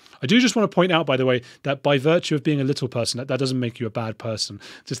top. I do just want to point out, by the way, that by virtue of being a little person, that doesn't make you a bad person.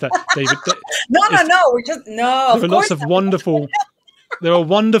 Just that, David. No. We're just no. There are lots of wonderful. There are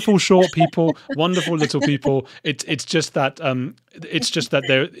wonderful short people, wonderful little people. It's just that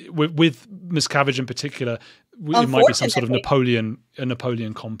they're with Miscavige in particular. It might be some sort of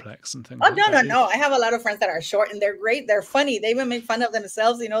Napoleon complex and things. Oh, no. I have a lot of friends that are short and they're great. They're funny. They even make fun of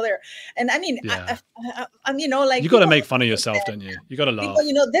themselves. And I mean, yeah. I'm, like, you got to make fun of yourself, don't you? You got to laugh.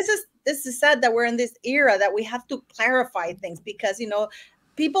 People, this is sad that we're in this era that we have to clarify things, because,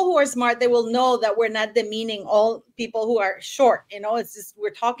 people who are smart, they will know that we're not demeaning all people who are short. It's just, we're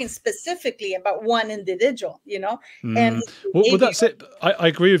talking specifically about one individual, and well, that's it. I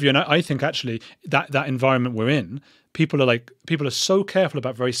agree with you. And I think actually that environment we're in, people are so careful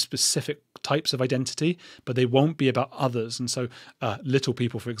about very specific types of identity, but they won't be about others. And so little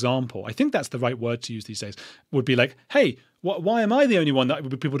people, for example, I think that's the right word to use these days, would be like, hey, why am I the only one that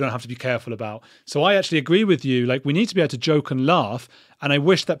people don't have to be careful about? So I actually agree with you. Like, we need to be able to joke and laugh. And I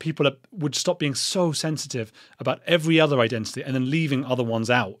wish that people would stop being so sensitive about every other identity and then leaving other ones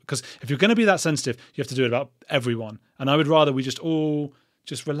out. Because if you're going to be that sensitive, you have to do it about everyone. And I would rather we just all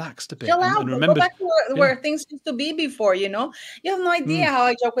just relaxed a bit. Chill out. Go back to where things used to be before, You have no idea how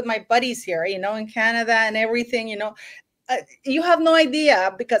I joke with my buddies here, in Canada and everything, you have no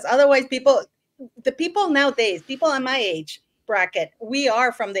idea, because otherwise the people nowadays, people in my age bracket, we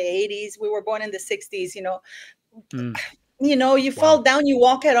are from the 80s. We were born in the 60s, you fall Wow. down, you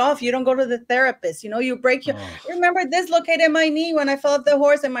walk it off. You don't go to the therapist. You break your. Oh. Remember, dislocated my knee when I fell off the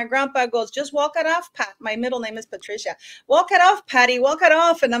horse, and my grandpa goes, "Just walk it off, Pat." My middle name is Patricia. Walk it off, Patty. Walk it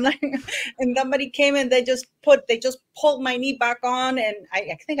off. And I'm like, and somebody came and they just pulled my knee back on, and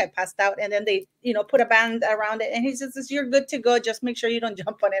I think I passed out. And then they, put a band around it, and he says, "You're good to go. Just make sure you don't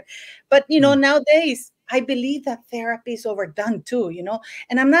jump on it." But nowadays, I believe that therapy is overdone too.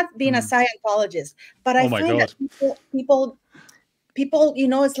 And I'm not being a Scientologist, but I Oh my find that God. people,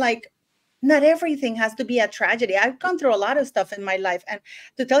 it's like not everything has to be a tragedy. I've gone through a lot of stuff in my life. And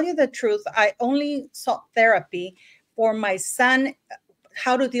to tell you the truth, I only sought therapy for my son,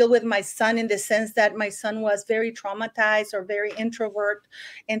 how to deal with my son, in the sense that my son was very traumatized or very introvert,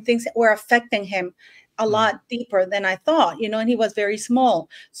 and things were affecting him a lot deeper than I thought, and he was very small.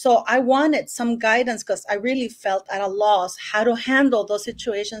 So I wanted some guidance because I really felt at a loss how to handle those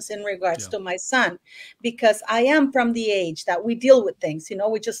situations in regards Yeah. to my son, because I am from the age that we deal with things,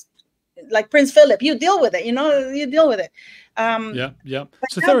 we just, like Prince Philip, you deal with it, you deal with it. Yeah. Yeah.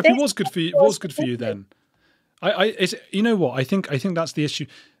 But So therapy nowadays, was good for you. was Was good for you then. It's, you know what? I think that's the issue.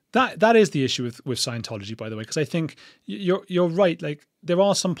 That is the issue with Scientology, by the way, because I think you're right. Like, there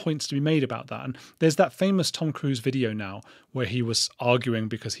are some points to be made about that, and there's that famous Tom Cruise video now where he was arguing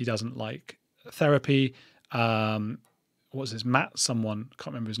because he doesn't like therapy. What was his Matt? Someone,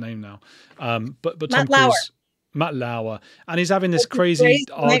 can't remember his name now. But Tom Matt Lauer, Cruise, Matt Lauer, and he's having this praised crazy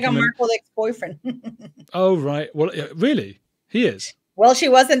Meghan argument. Markle ex-boyfriend. Oh right, well, really, he is. Well, she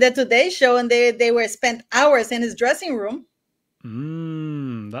was in the Today Show, and they were spent hours in his dressing room.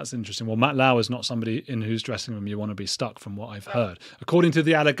 That's interesting. Well, Matt Lauer is not somebody in whose dressing room you want to be stuck, from what I've heard, according to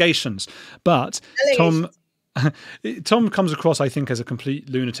the allegations. But Tom comes across, I think, as a complete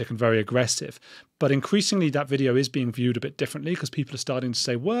lunatic and very aggressive. But increasingly, that video is being viewed a bit differently, because people are starting to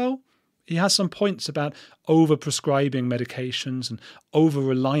say, well, he has some points about over-prescribing medications and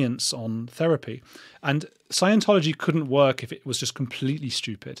over-reliance on therapy. And Scientology couldn't work if it was just completely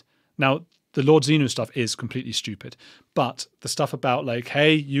stupid. Now, the Lord Zeno stuff is completely stupid, but the stuff about, like,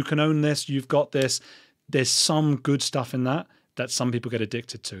 hey, you can own this, you've got this, there's some good stuff in that some people get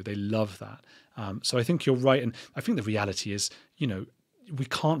addicted to. They love that. So I think you're right. And I think the reality is, we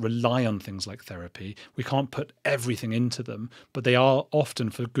can't rely on things like therapy. We can't put everything into them, but they are often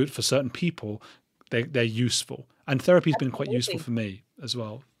for certain people, they're useful. And therapy has been quite useful for me as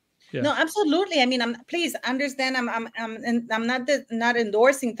well. Yeah. No, absolutely. I mean, please understand. I'm not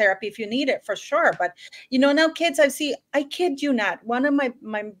endorsing therapy if you need it, for sure. But now kids, I kid you not. One of my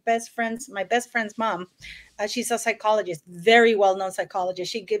best friend's mom, she's a psychologist, very well known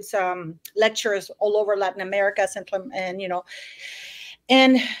psychologist. She gives lectures all over Latin America, Central,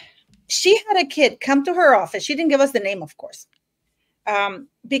 and she had a kid come to her office. She didn't give us the name, of course,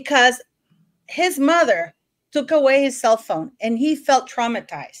 because his mother took away his cell phone, and he felt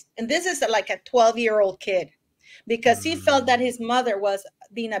traumatized. And this is like a 12-year-old kid, because he felt that his mother was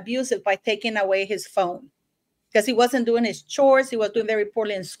being abusive by taking away his phone, because he wasn't doing his chores. He was doing very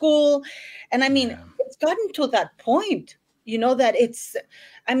poorly in school. And I mean, it's gotten to that point,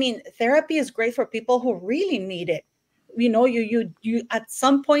 that therapy is great for people who really need it. You at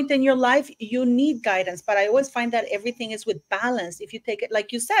some point in your life, you need guidance, but I always find that everything is with balance. If you take it,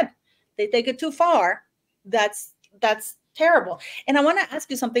 like you said, they take it too far, that's terrible. And I want to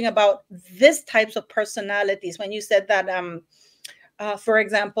ask you something about this types of personalities. When you said that, for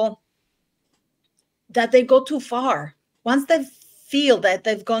example, that they go too far. Once they feel that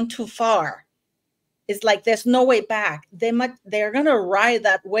they've gone too far, it's like there's no way back. They're gonna ride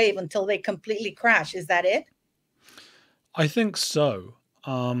that wave until they completely crash. Is that it? I think so.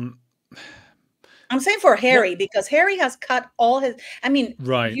 I'm saying for Harry, because Harry has cut all his,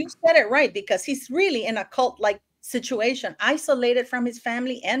 right. You said it right, because he's really in a cult-like situation, isolated from his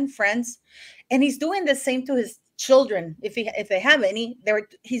family and friends. And he's doing the same to his children. If they have any,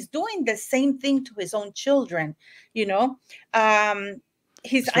 he's doing the same thing to his own children,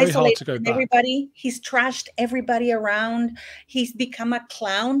 he's isolated from everybody. He's trashed everybody around. He's become a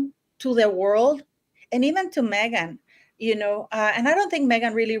clown to the world, and even to Meghan. And I don't think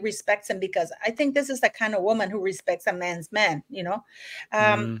Meghan really respects him, because I think this is the kind of woman who respects a man's man,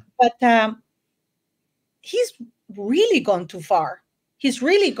 but he's really gone too far. He's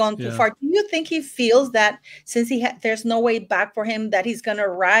really gone too far. Do you think he feels that since there's no way back for him, that he's going to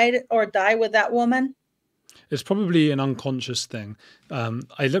ride or die with that woman? It's probably an unconscious thing.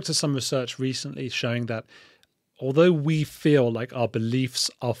 I looked at some research recently showing that although we feel like our beliefs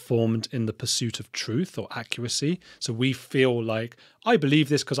are formed in the pursuit of truth or accuracy, so we feel like, I believe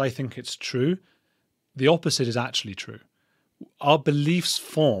this because I think it's true, the opposite is actually true. Our beliefs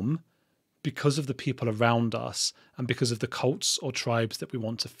form because of the people around us and because of the cults or tribes that we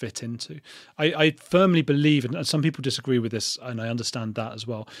want to fit into. I firmly believe, and some people disagree with this, and I understand that as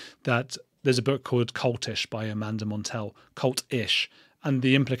well, that there's a book called Cultish by Amanda Montell, Cult-ish. And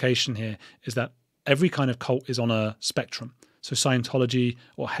the implication here is that every kind of cult is on a spectrum. So Scientology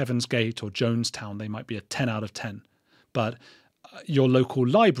or Heaven's Gate or Jonestown, they might be a 10 out of 10. But your local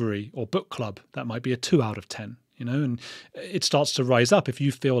library or book club, that might be a 2 out of 10. And it starts to rise up if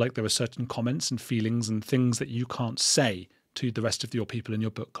you feel like there are certain comments and feelings and things that you can't say to the rest of your people in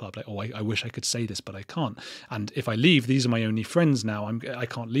your book club. Like, oh, I wish I could say this, but I can't. And if I leave, these are my only friends now. I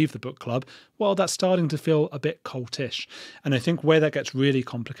can't leave the book club. Well, that's starting to feel a bit cultish. And I think where that gets really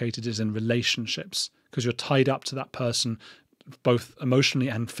complicated is in relationships, because you're tied up to that person, both emotionally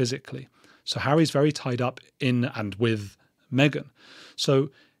and physically. So Harry's very tied up in and with Meghan.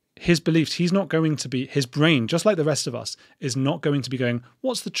 So his beliefs, he's not going to be, his brain, just like the rest of us, is not going to be going,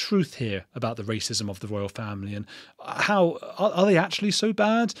 what's the truth here about the racism of the royal family? And how, are they actually so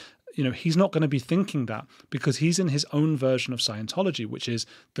bad? He's not going to be thinking that, because he's in his own version of Scientology, which is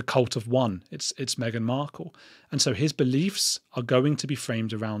the cult of one. It's Meghan Markle. And so his beliefs are going to be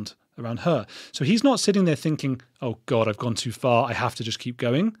framed around her. So he's not sitting there thinking, oh God, I've gone too far, I have to just keep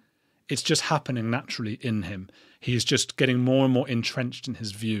going. It's just happening naturally in him. He's just getting more and more entrenched in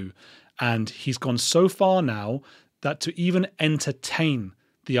his view. And he's gone so far now that to even entertain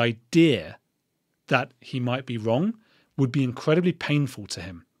the idea that he might be wrong would be incredibly painful to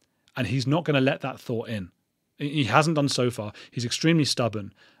him. And he's not going to let that thought in. He hasn't done so far. He's extremely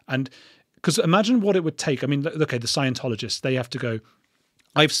stubborn. And because imagine what it would take. I mean, okay, the Scientologists, they have to go,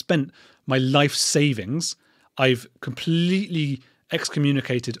 I've spent my life savings. I've completely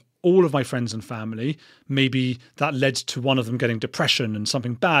excommunicated all of my friends and family. Maybe that led to one of them getting depression and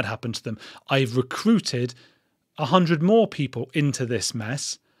something bad happened to them. I've recruited 100 more people into this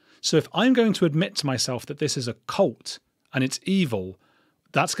mess. So if I'm going to admit to myself that this is a cult and it's evil,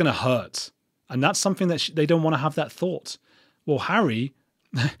 that's going to hurt. And that's something that they don't want to have that thought. Well, Harry,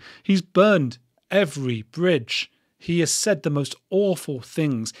 he's burned every bridge. He has said the most awful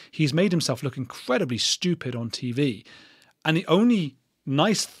things. He's made himself look incredibly stupid on TV. And the only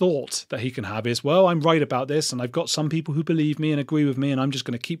nice thought that he can have is, well, I'm right about this, and I've got some people who believe me and agree with me, and I'm just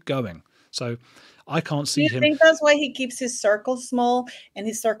going to keep going. So I can't see him. Do you think that's why he keeps his circle small and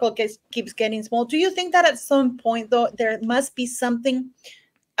his circle keeps getting small? Do you think that at some point, though, there must be something,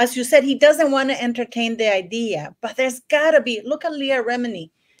 as you said, he doesn't want to entertain the idea, but there's got to be, look at Leah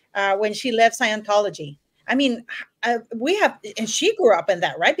Remini when she left Scientology. I mean, and she grew up in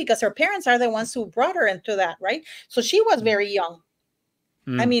that, right? Because her parents are the ones who brought her into that, right? So she was very young.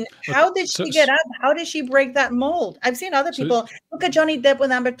 I mean, how did she get up? How did she break that mold? I've seen other people. Look at Johnny Depp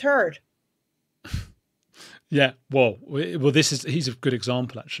with Amber Heard. Yeah, well, he's a good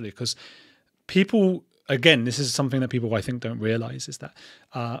example, actually, because people, again, this is something that people, I think, don't realize, is that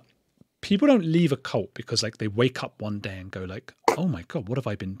people don't leave a cult because, like, they wake up one day and go, like, oh my God, what have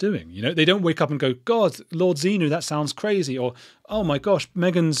I been doing? They don't wake up and go, God, Lord Xenu, that sounds crazy. Or, oh my gosh,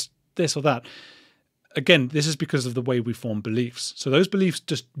 Meghan's this or that. Again, this is because of the way we form beliefs. So those beliefs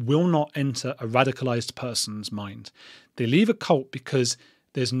just will not enter a radicalized person's mind. They leave a cult because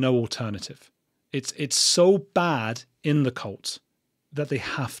there's no alternative. It's so bad in the cult that they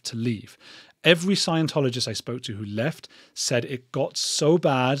have to leave. Every Scientologist I spoke to who left said it got so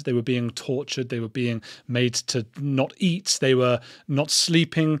bad, they were being tortured, they were being made to not eat, they were not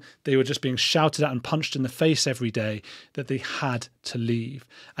sleeping, they were just being shouted at and punched in the face every day, that they had to leave.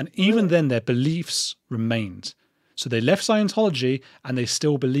 And even then, their beliefs remained. So they left Scientology and they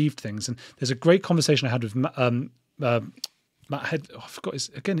still believed things. And there's a great conversation I had with Matt Head. Oh, I forgot his,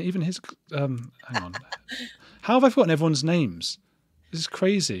 again, even his, hang on. How have I forgotten everyone's names? This is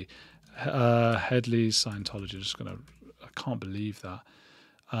crazy. Headley's Scientology. I can't believe that.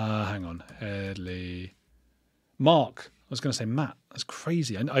 Hang on. Headley. Mark. I was going to say Matt. That's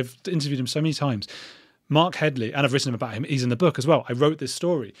crazy. I've interviewed him so many times. Mark Headley, and I've written about him. He's in the book as well. I wrote this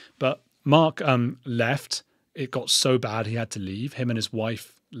story. But Mark left. It got so bad he had to leave. Him and his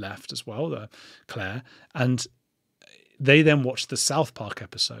wife left as well, Claire. And they then watched the South Park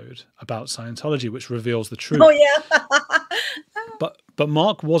episode about Scientology, which reveals the truth. Oh, yeah. But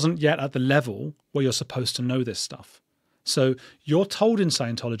Mark wasn't yet at the level where you're supposed to know this stuff. So you're told in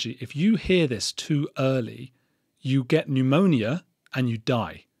Scientology, if you hear this too early, you get pneumonia and you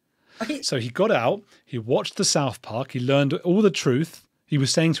die. So he got out, he watched the South Park, he learned all the truth. He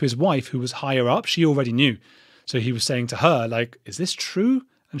was saying to his wife, who was higher up, she already knew. So he was saying to her, like, is this true?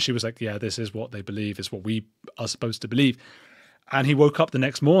 And she was like, yeah, this is what they believe, is what we are supposed to believe. And he woke up the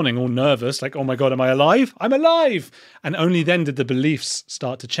next morning all nervous, like, oh my God, am I alive? I'm alive. And only then did the beliefs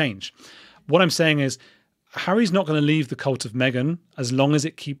start to change. What I'm saying is, Harry's not going to leave the cult of Meghan as long as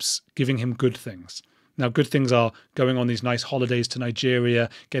it keeps giving him good things. Now, good things are going on these nice holidays to Nigeria,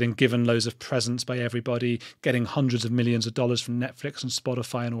 getting given loads of presents by everybody, getting hundreds of millions of dollars from Netflix and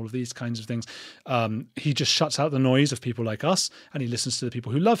Spotify and all of these kinds of things. He just shuts out the noise of people like us, and he listens to the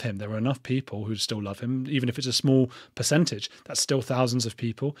people who love him. There are enough people who still love him, even if it's a small percentage. That's still thousands of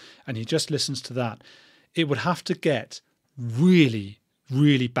people, and he just listens to that. It would have to get really,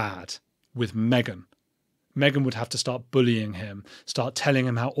 really bad with Meghan. Meghan would have to start bullying him, start telling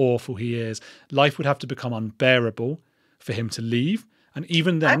him how awful he is. Life would have to become unbearable for him to leave. And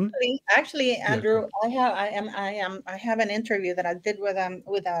even then, actually, Andrew, I have an interview that I did with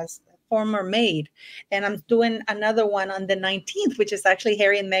a former maid, and I'm doing another one on the 19th, which is actually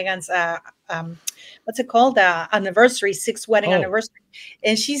Harry and Meghan's what's it called? Anniversary, 6th wedding anniversary.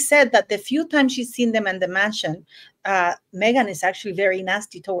 And she said that the few times she's seen them in the mansion, Meghan is actually very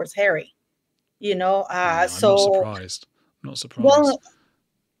nasty towards Harry. You know, I'm so not surprised. Not surprised. Well,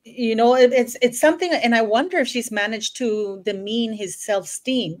 you know, it's something, and I wonder if she's managed to demean his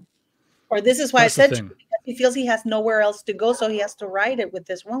self-esteem, or this is why That's I said he feels he has nowhere else to go, so he has to ride it with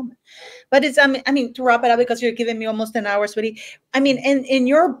this woman. But it's, I mean, to wrap it up, because you're giving me almost an hour, sweetie. I mean, in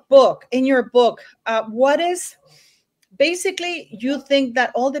your book, what is basically, you think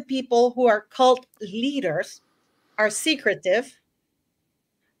that all the people who are cult leaders are secretive?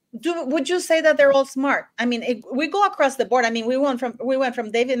 Would you say that they're all smart? I mean, we go across the board. I mean, we went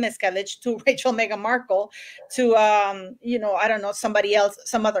from David Miscavige to Rachel Meghan Markle to you know, I don't know, somebody else,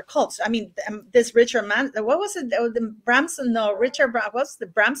 some other cults. I mean, this Richard Manson, what was it? The Bramson? No, Richard. What's the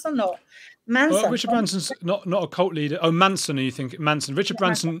Bramson? No, Manson. Well, Richard Branson's not a cult leader. Oh, Manson. You think Manson? Richard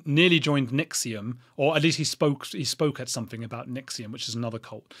Branson nearly joined NXIVM, or at least he spoke at something about NXIVM, which is another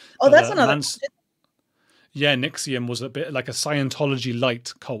cult. Oh, that's another. Yeah, NXIVM was a bit like a Scientology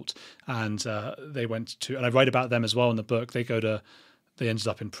light cult, and they went to, and I write about them as well in the book. They ended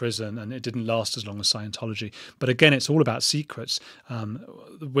up in prison, and it didn't last as long as Scientology. But again, it's all about secrets.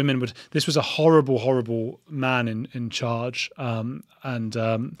 Women would. This was a horrible, horrible man in charge, and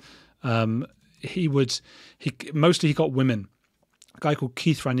he mostly got women. A guy called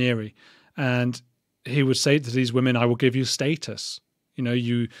Keith Raniere, and he would say to these women, "I will give you status." You know,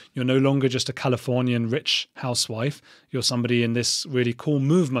 you're no longer just a Californian rich housewife. You're somebody in this really cool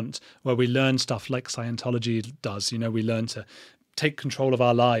movement where we learn stuff like Scientology does. You know, we learn to take control of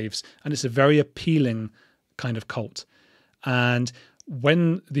our lives. And it's a very appealing kind of cult. And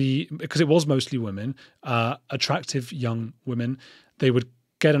because it was mostly women, attractive young women, they would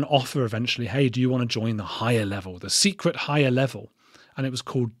get an offer eventually. Hey, do you want to join the higher level, the secret higher level? And it was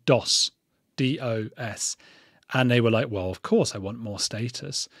called DOS, DOS. And they were like, well, of course, I want more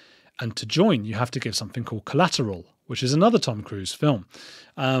status. And to join, you have to give something called Collateral, which is another Tom Cruise film.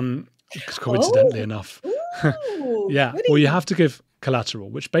 Coincidentally enough. Yeah. Well, you have to give Collateral,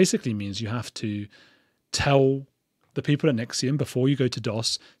 which basically means you have to tell the people at NXIVM before you go to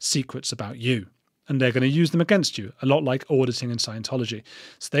DOS secrets about you. And they're going to use them against you, a lot like auditing in Scientology.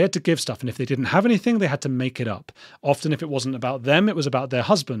 So they had to give stuff, and if they didn't have anything, they had to make it up. Often if it wasn't about them, it was about their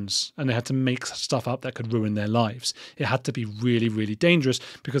husbands, and they had to make stuff up that could ruin their lives. It had to be really, really dangerous,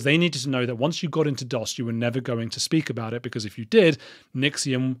 because they needed to know that once you got into DOS, you were never going to speak about it, because if you did,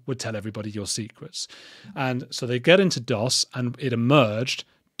 NXIVM would tell everybody your secrets. And so they get into DOS, and it emerged.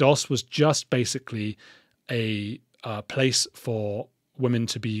 DOS was just basically a place for women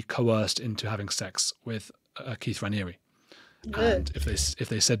to be coerced into having sex with Keith Raniere. And if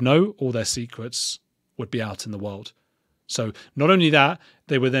they said no, all their secrets would be out in the world. So not only that,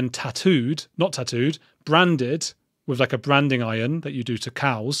 they were then branded with like a branding iron that you do to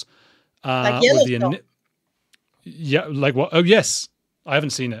cows. Like Yellowstone. Yeah, like what? Oh, yes. I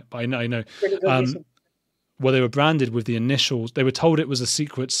haven't seen it, but I know. Well, they were branded with the initials. They were told it was a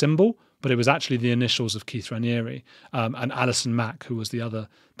secret symbol, but it was actually the initials of Keith Raniere, and Alison Mack, who was the other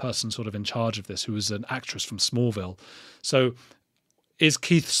person sort of in charge of this, who was an actress from Smallville. So is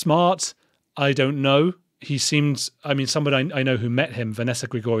Keith smart? I don't know. He seemed, I mean, somebody I know who met him, Vanessa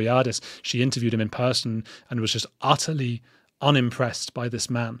Grigoriadis, she interviewed him in person and was just utterly unimpressed by this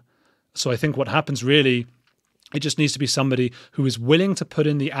man. So I think what happens really, it just needs to be somebody who is willing to put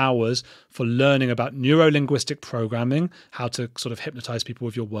in the hours for learning about neuro-linguistic programming, how to sort of hypnotize people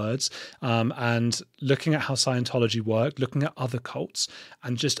with your words, and looking at how Scientology worked, looking at other cults,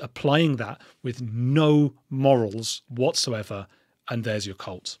 and just applying that with no morals whatsoever. And there's your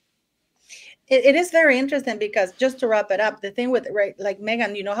cult. It is very interesting, because just to wrap it up, the thing with, right, like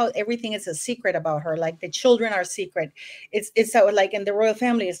Meghan, you know how everything is a secret about her, like the children are secret. It's so like in the royal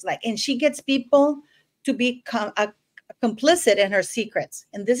family, it's like, and she gets people to become complicit in her secrets.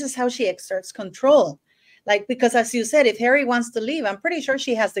 And this is how she exerts control. Like, because as you said, if Harry wants to leave, I'm pretty sure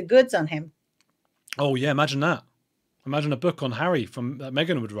she has the goods on him. Oh yeah, imagine that. Imagine a book on Harry from that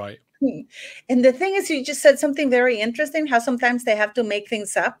Meghan would write. And the thing is, you just said something very interesting, how sometimes they have to make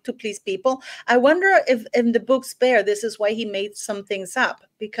things up to please people. I wonder if in the book Spare, this is why he made some things up,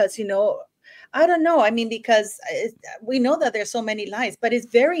 because, you know, I don't know. I mean, because we know that there's so many lies, but it's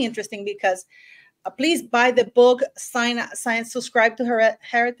very interesting because please buy the book, subscribe to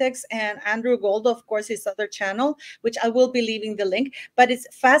Heretics, and Andrew Gold, of course, his other channel, which I will be leaving the link. But it's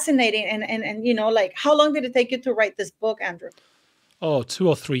fascinating. And you know, like, how long did it take you to write this book, Andrew? Oh, 2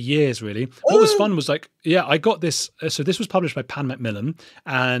 or 3 years, really. What was fun was like, yeah, I got this. So this was published by Pan Macmillan,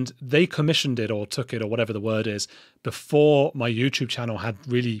 and they commissioned it or took it or whatever the word is before my YouTube channel had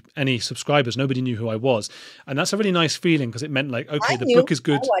really any subscribers. Nobody knew who I was. And that's a really nice feeling because it meant like, okay, the book is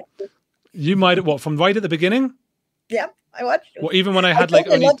good. You might, what, from right at the beginning? Yeah, I watched it. Well, even when I had like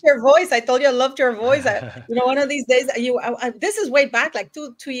only... I loved your voice. I told you I loved your voice. You know, one of these days, this is way back, like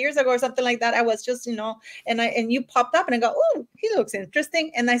two years ago or something like that. I was just, you know, and you popped up and I go, oh, he looks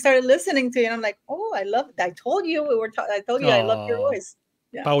interesting. And I started listening to you and I'm like, oh, I love it. I told you I told you I loved your voice.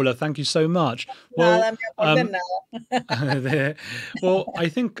 Yeah. Paula, thank you so much. Well, well, I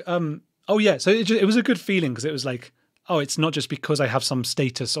think, oh yeah, so it was a good feeling because it was like, oh, it's not just because I have some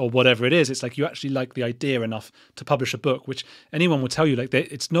status or whatever it is. It's like you actually like the idea enough to publish a book, which anyone will tell you, like,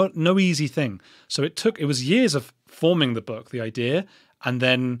 it's no easy thing. So it was years of forming the book, the idea, and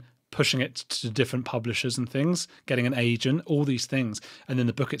then pushing it to different publishers and things, getting an agent, all these things. And then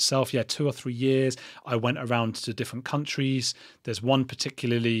the book itself, yeah, 2 or 3 years. I went around to different countries. There's one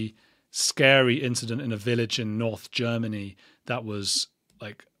particularly scary incident in a village in North Germany that was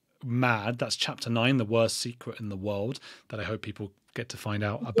like mad. That's chapter 9, the worst secret in the world, that I hope people get to find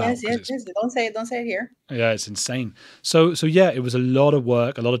out about. Yes. Don't say it here. Yeah, it's insane. So yeah, it was a lot of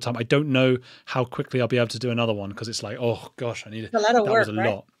work, a lot of time. I don't know how quickly I'll be able to do another one because it's like, oh gosh, I need it. A lot of work, that was a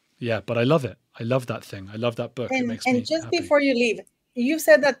lot. Yeah, but I love it. I love that thing. I love that book. And, it makes me just happy. Before you leave, you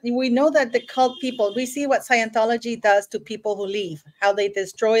said that we know that the cult people, we see what Scientology does to people who leave, how they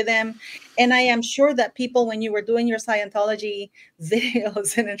destroy them. And I am sure that people, when you were doing your Scientology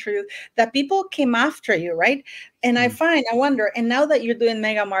videos and interviews, that people came after you, right? And I wonder, and now that you're doing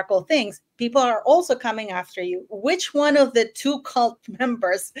Meghan Markle things, people are also coming after you. Which one of the two cult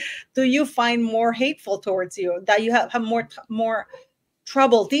members do you find more hateful towards you, that you have more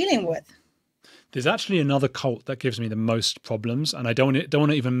trouble dealing with? There's actually another cult that gives me the most problems, and I don't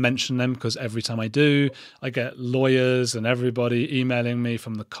want to even mention them because every time I do, I get lawyers and everybody emailing me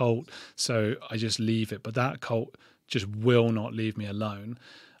from the cult, so I just leave it. But that cult just will not leave me alone.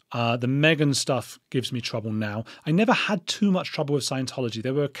 The Meghan stuff gives me trouble now. I never had too much trouble with Scientology.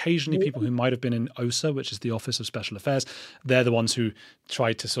 There were occasionally people who might have been in OSA, which is the Office of Special Affairs. They're the ones who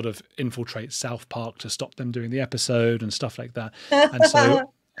tried to sort of infiltrate South Park to stop them doing the episode and stuff like that. And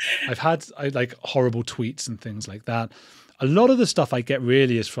so I've had like horrible tweets and things like that. A lot of the stuff I get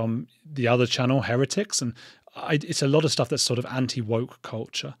really is from the other channel, Heretics, and it's a lot of stuff that's sort of anti-woke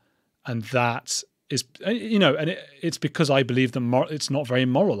culture, and that is, you know, and it's because I believe that it's not very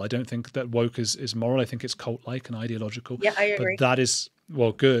moral. I don't think that woke is moral. I think it's cult-like and ideological. Yeah, I agree. But that is,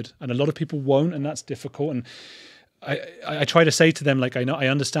 well, good, and a lot of people won't, and that's difficult. And I try to say to them, like, I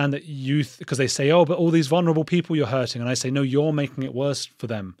understand that youth, because they say, oh, but all these vulnerable people you're hurting. And I say, no, you're making it worse for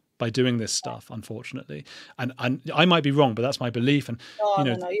them by doing this stuff, unfortunately. And I might be wrong, but that's my belief. And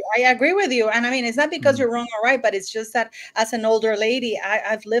no, I agree with you. And I mean, it's not because you're wrong or right, but it's just that as an older lady,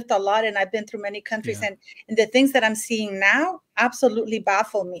 I've lived a lot and I've been through many countries, and the things that I'm seeing now absolutely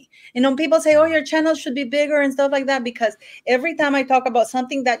baffle me. You know, people say, oh, your channel should be bigger and stuff like that, because every time I talk about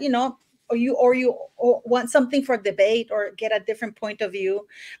something that, you know, or you want something for debate or get a different point of view,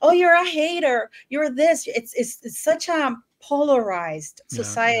 oh, you're a hater, you're this. It's such a polarized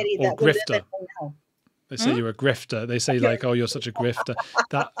society that we live in now. They say you're a grifter. They say like, oh, you're such a grifter.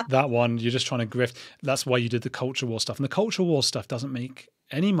 That one, you're just trying to grift. That's why you did the culture war stuff. And the culture war stuff doesn't make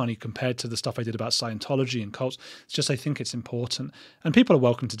any money compared to the stuff I did about Scientology and cults. It's just, I think it's important. And people are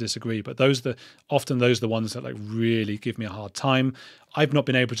welcome to disagree, but often those are the ones that like really give me a hard time. I've not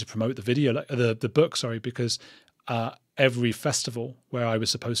been able to promote the video, the book, sorry, because every festival where I was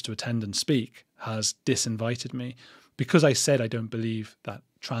supposed to attend and speak has disinvited me because I said I don't believe that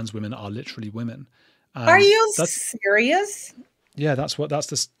trans women are literally women. Are you serious? Yeah, that's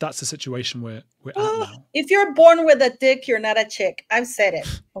the situation we're at now. If you're born with a dick, you're not a chick. I've said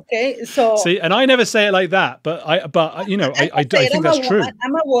it. Okay, so see, and I never say it like that, but I think that's true.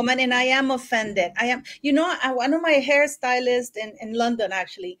 I'm a woman, and I am offended. I am. You know, one of my hairstylists in London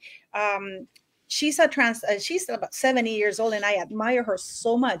actually. she's a trans, she's about 70 years old, and I admire her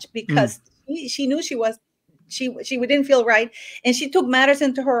so much because she knew she didn't feel right, and she took matters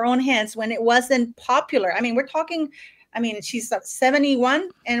into her own hands when it wasn't popular. I mean, we're talking, I mean, she's 71,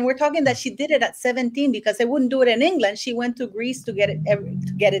 and we're talking that she did it at 17 because they wouldn't do it in England. She went to Greece to get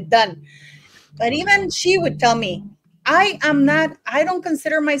it done. But even she would tell me, I don't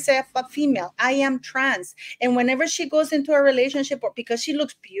consider myself a female. I am trans. And whenever she goes into a relationship, or because she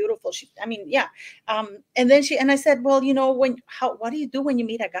looks beautiful, yeah. And I said, well, you know, what do you do when you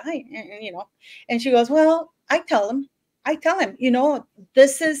meet a guy? And, you know, and she goes, well, I tell him, you know,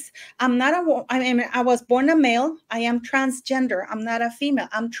 I was born a male. I am transgender. I'm not a female.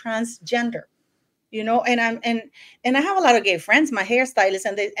 I'm transgender. You know, and I have a lot of gay friends, my hairstylists,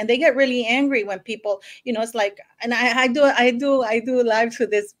 and they get really angry when people, you know, it's like, and I do lives with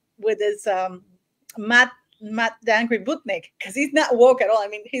this Matt the Angry Bootnik, because he's not woke at all. I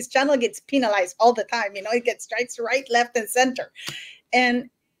mean, his channel gets penalized all the time. You know, it gets strikes right, left, and center, and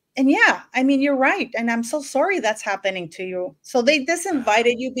yeah, I mean, you're right, and I'm so sorry that's happening to you. So they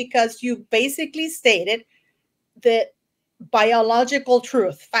disinvited you because you basically stated the biological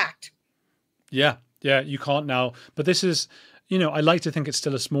truth, fact. Yeah, you can't now. But this is, you know, I like to think it's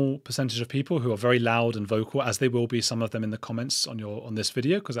still a small percentage of people who are very loud and vocal, as they will be, some of them in the comments on this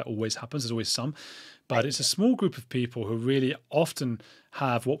video, because that always happens. There's always some. But it's a small group of people who really often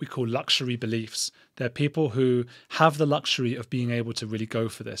have what we call luxury beliefs. They're people who have the luxury of being able to really go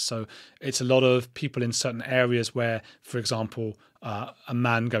for this. So it's a lot of people in certain areas where, for example, a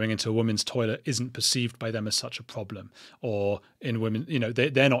man going into a women's toilet isn't perceived by them as such a problem, or in women, you know,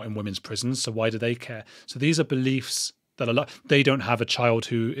 they're not in women's prisons, so why do they care? So these are beliefs that they don't have a child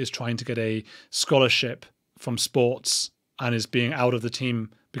who is trying to get a scholarship from sports and is being out of the team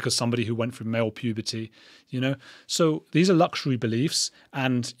because somebody who went through male puberty, you know. So these are luxury beliefs,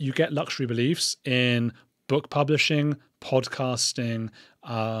 and you get luxury beliefs in book publishing, podcasting,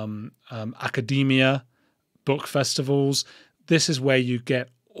 academia, book festivals. This is where you get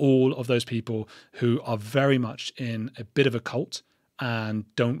all of those people who are very much in a bit of a cult and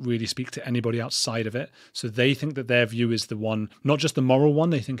don't really speak to anybody outside of it. So they think that their view is the one, not just the moral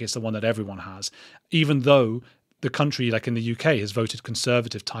one, they think it's the one that everyone has, even though the country, like in the UK, has voted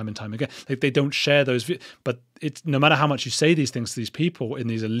conservative time and time again. Like, they don't share those views. But it's, no matter how much you say these things to these people in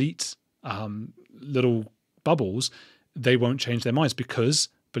these elite little bubbles, they won't change their minds, because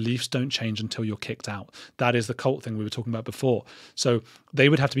beliefs don't change until you're kicked out. That is the cult thing we were talking about before. So they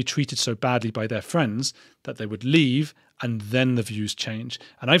would have to be treated so badly by their friends that they would leave, and then the views change.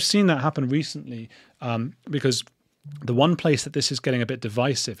 And I've seen that happen recently, because the one place that this is getting a bit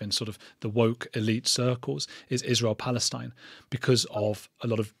divisive in sort of the woke elite circles is Israel-Palestine, because of a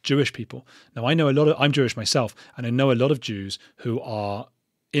lot of Jewish people. Now, I know I'm Jewish myself, and I know a lot of Jews who are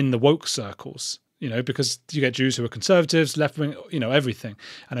in the woke circles, you know, because you get Jews who are conservatives, left-wing, you know, everything.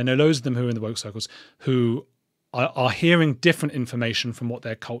 And I know loads of them who are in the woke circles who are hearing different information from what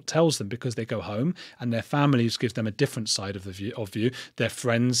their cult tells them, because they go home and their families give them a different side of the view, their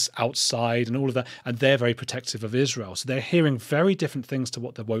friends outside and all of that, and they're very protective of Israel. So they're hearing very different things to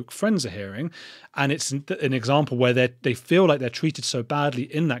what their woke friends are hearing. And it's an example where they feel like they're treated so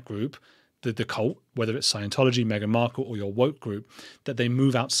badly in that group, the cult, whether it's Scientology, Meghan Markle, or your woke group, that they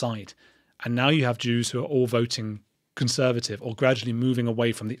move outside. And now you have Jews who are all voting conservative or gradually moving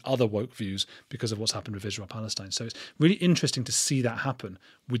away from the other woke views because of what's happened with Israel-Palestine. So it's really interesting to see that happen.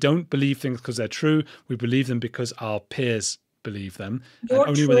 We don't believe things because they're true. We believe them because our peers believe them. And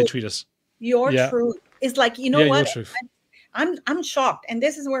only when they treat us. Your truth. It's like, you know what? Your truth. I'm shocked. And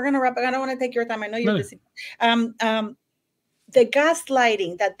this is, we're going to wrap up. I don't want to take your time. I know you're busy. The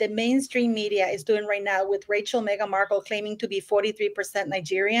gaslighting that the mainstream media is doing right now with Meghan Markle claiming to be 43%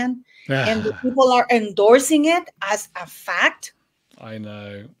 Nigerian, and the people are endorsing it as a fact. I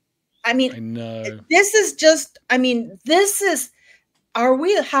know. I mean, I know. This is just, I mean, this is,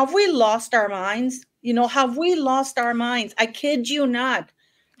 have we lost our minds? You know, have we lost our minds? I kid you not.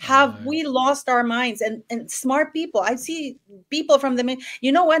 Have we lost our minds? And smart people, I see people from the,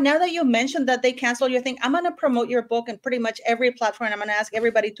 you know what, now that you mentioned that they cancel your thing, I'm going to promote your book in pretty much every platform. I'm going to ask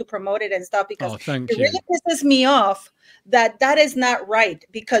everybody to promote it and stuff, because it really pisses me off that is not right,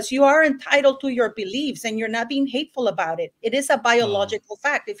 because you are entitled to your beliefs and you're not being hateful about it. It is a biological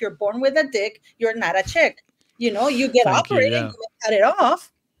fact. If you're born with a dick, you're not a chick. You know, you get operated, you cut it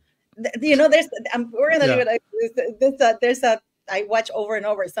off. You know, we're going to leave it. There's a I watch over and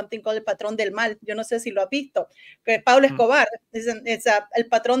over something called El Patrón del Mal. Yo no sé si lo ha visto. Paula Escobar, it's El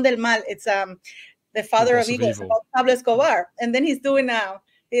Patrón del Mal. It's the father of evil. It's about Pablo Escobar. And then he's doing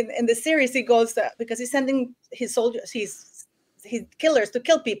in the series, he goes because he's sending his soldiers, he's he's killers to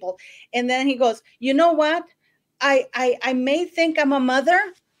kill people. And then he goes, you know what? I may think I'm a mother,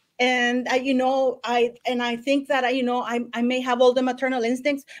 and I think that I may have all the maternal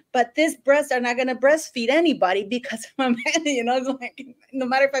instincts, but these breasts are not going to breastfeed anybody because I'm a man. It's like, no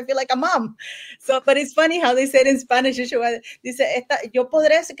matter if I feel like a mom. So, but it's funny how they said in Spanish. Dice, yo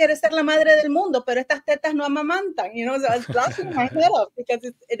podré querer ser la madre del mundo, pero estas tetas no amamantan. So I was laughing my head off because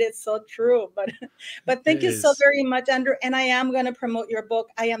it is so true. But thank you so very much, Andrew. And I am going to promote your book.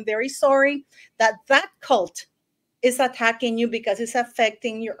 I am very sorry that cult is attacking you because it's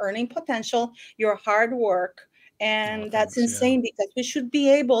affecting your earning potential, your hard work. And that's insane, because we should be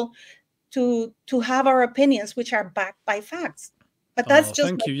able to have our opinions, which are backed by facts. But that's just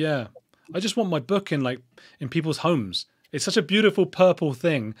thank you. Yeah. I just want my book in people's homes. It's such a beautiful purple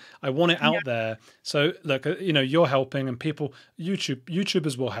thing. I want it out there. So look, you're helping, and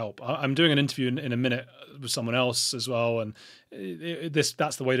YouTubers will help. I'm doing an interview in a minute with someone else as well. And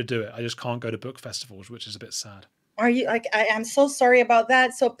that's the way to do it. I just can't go to book festivals, which is a bit sad. Are you I'm so sorry about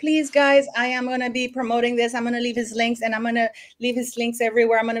that. So please, guys, I am going to be promoting this. I'm going to leave his links, and I'm going to leave his links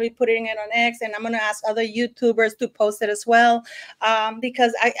everywhere. I'm going to be putting it on X, and I'm going to ask other YouTubers to post it as well.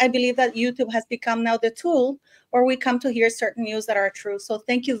 Because I believe that YouTube has become now the tool where we come to hear certain news that are true. So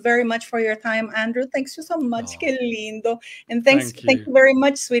thank you very much for your time, Andrew. Thanks you so much. Qué lindo. And thank you very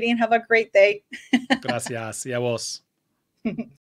much, sweetie, and have a great day. Gracias. Ya vos.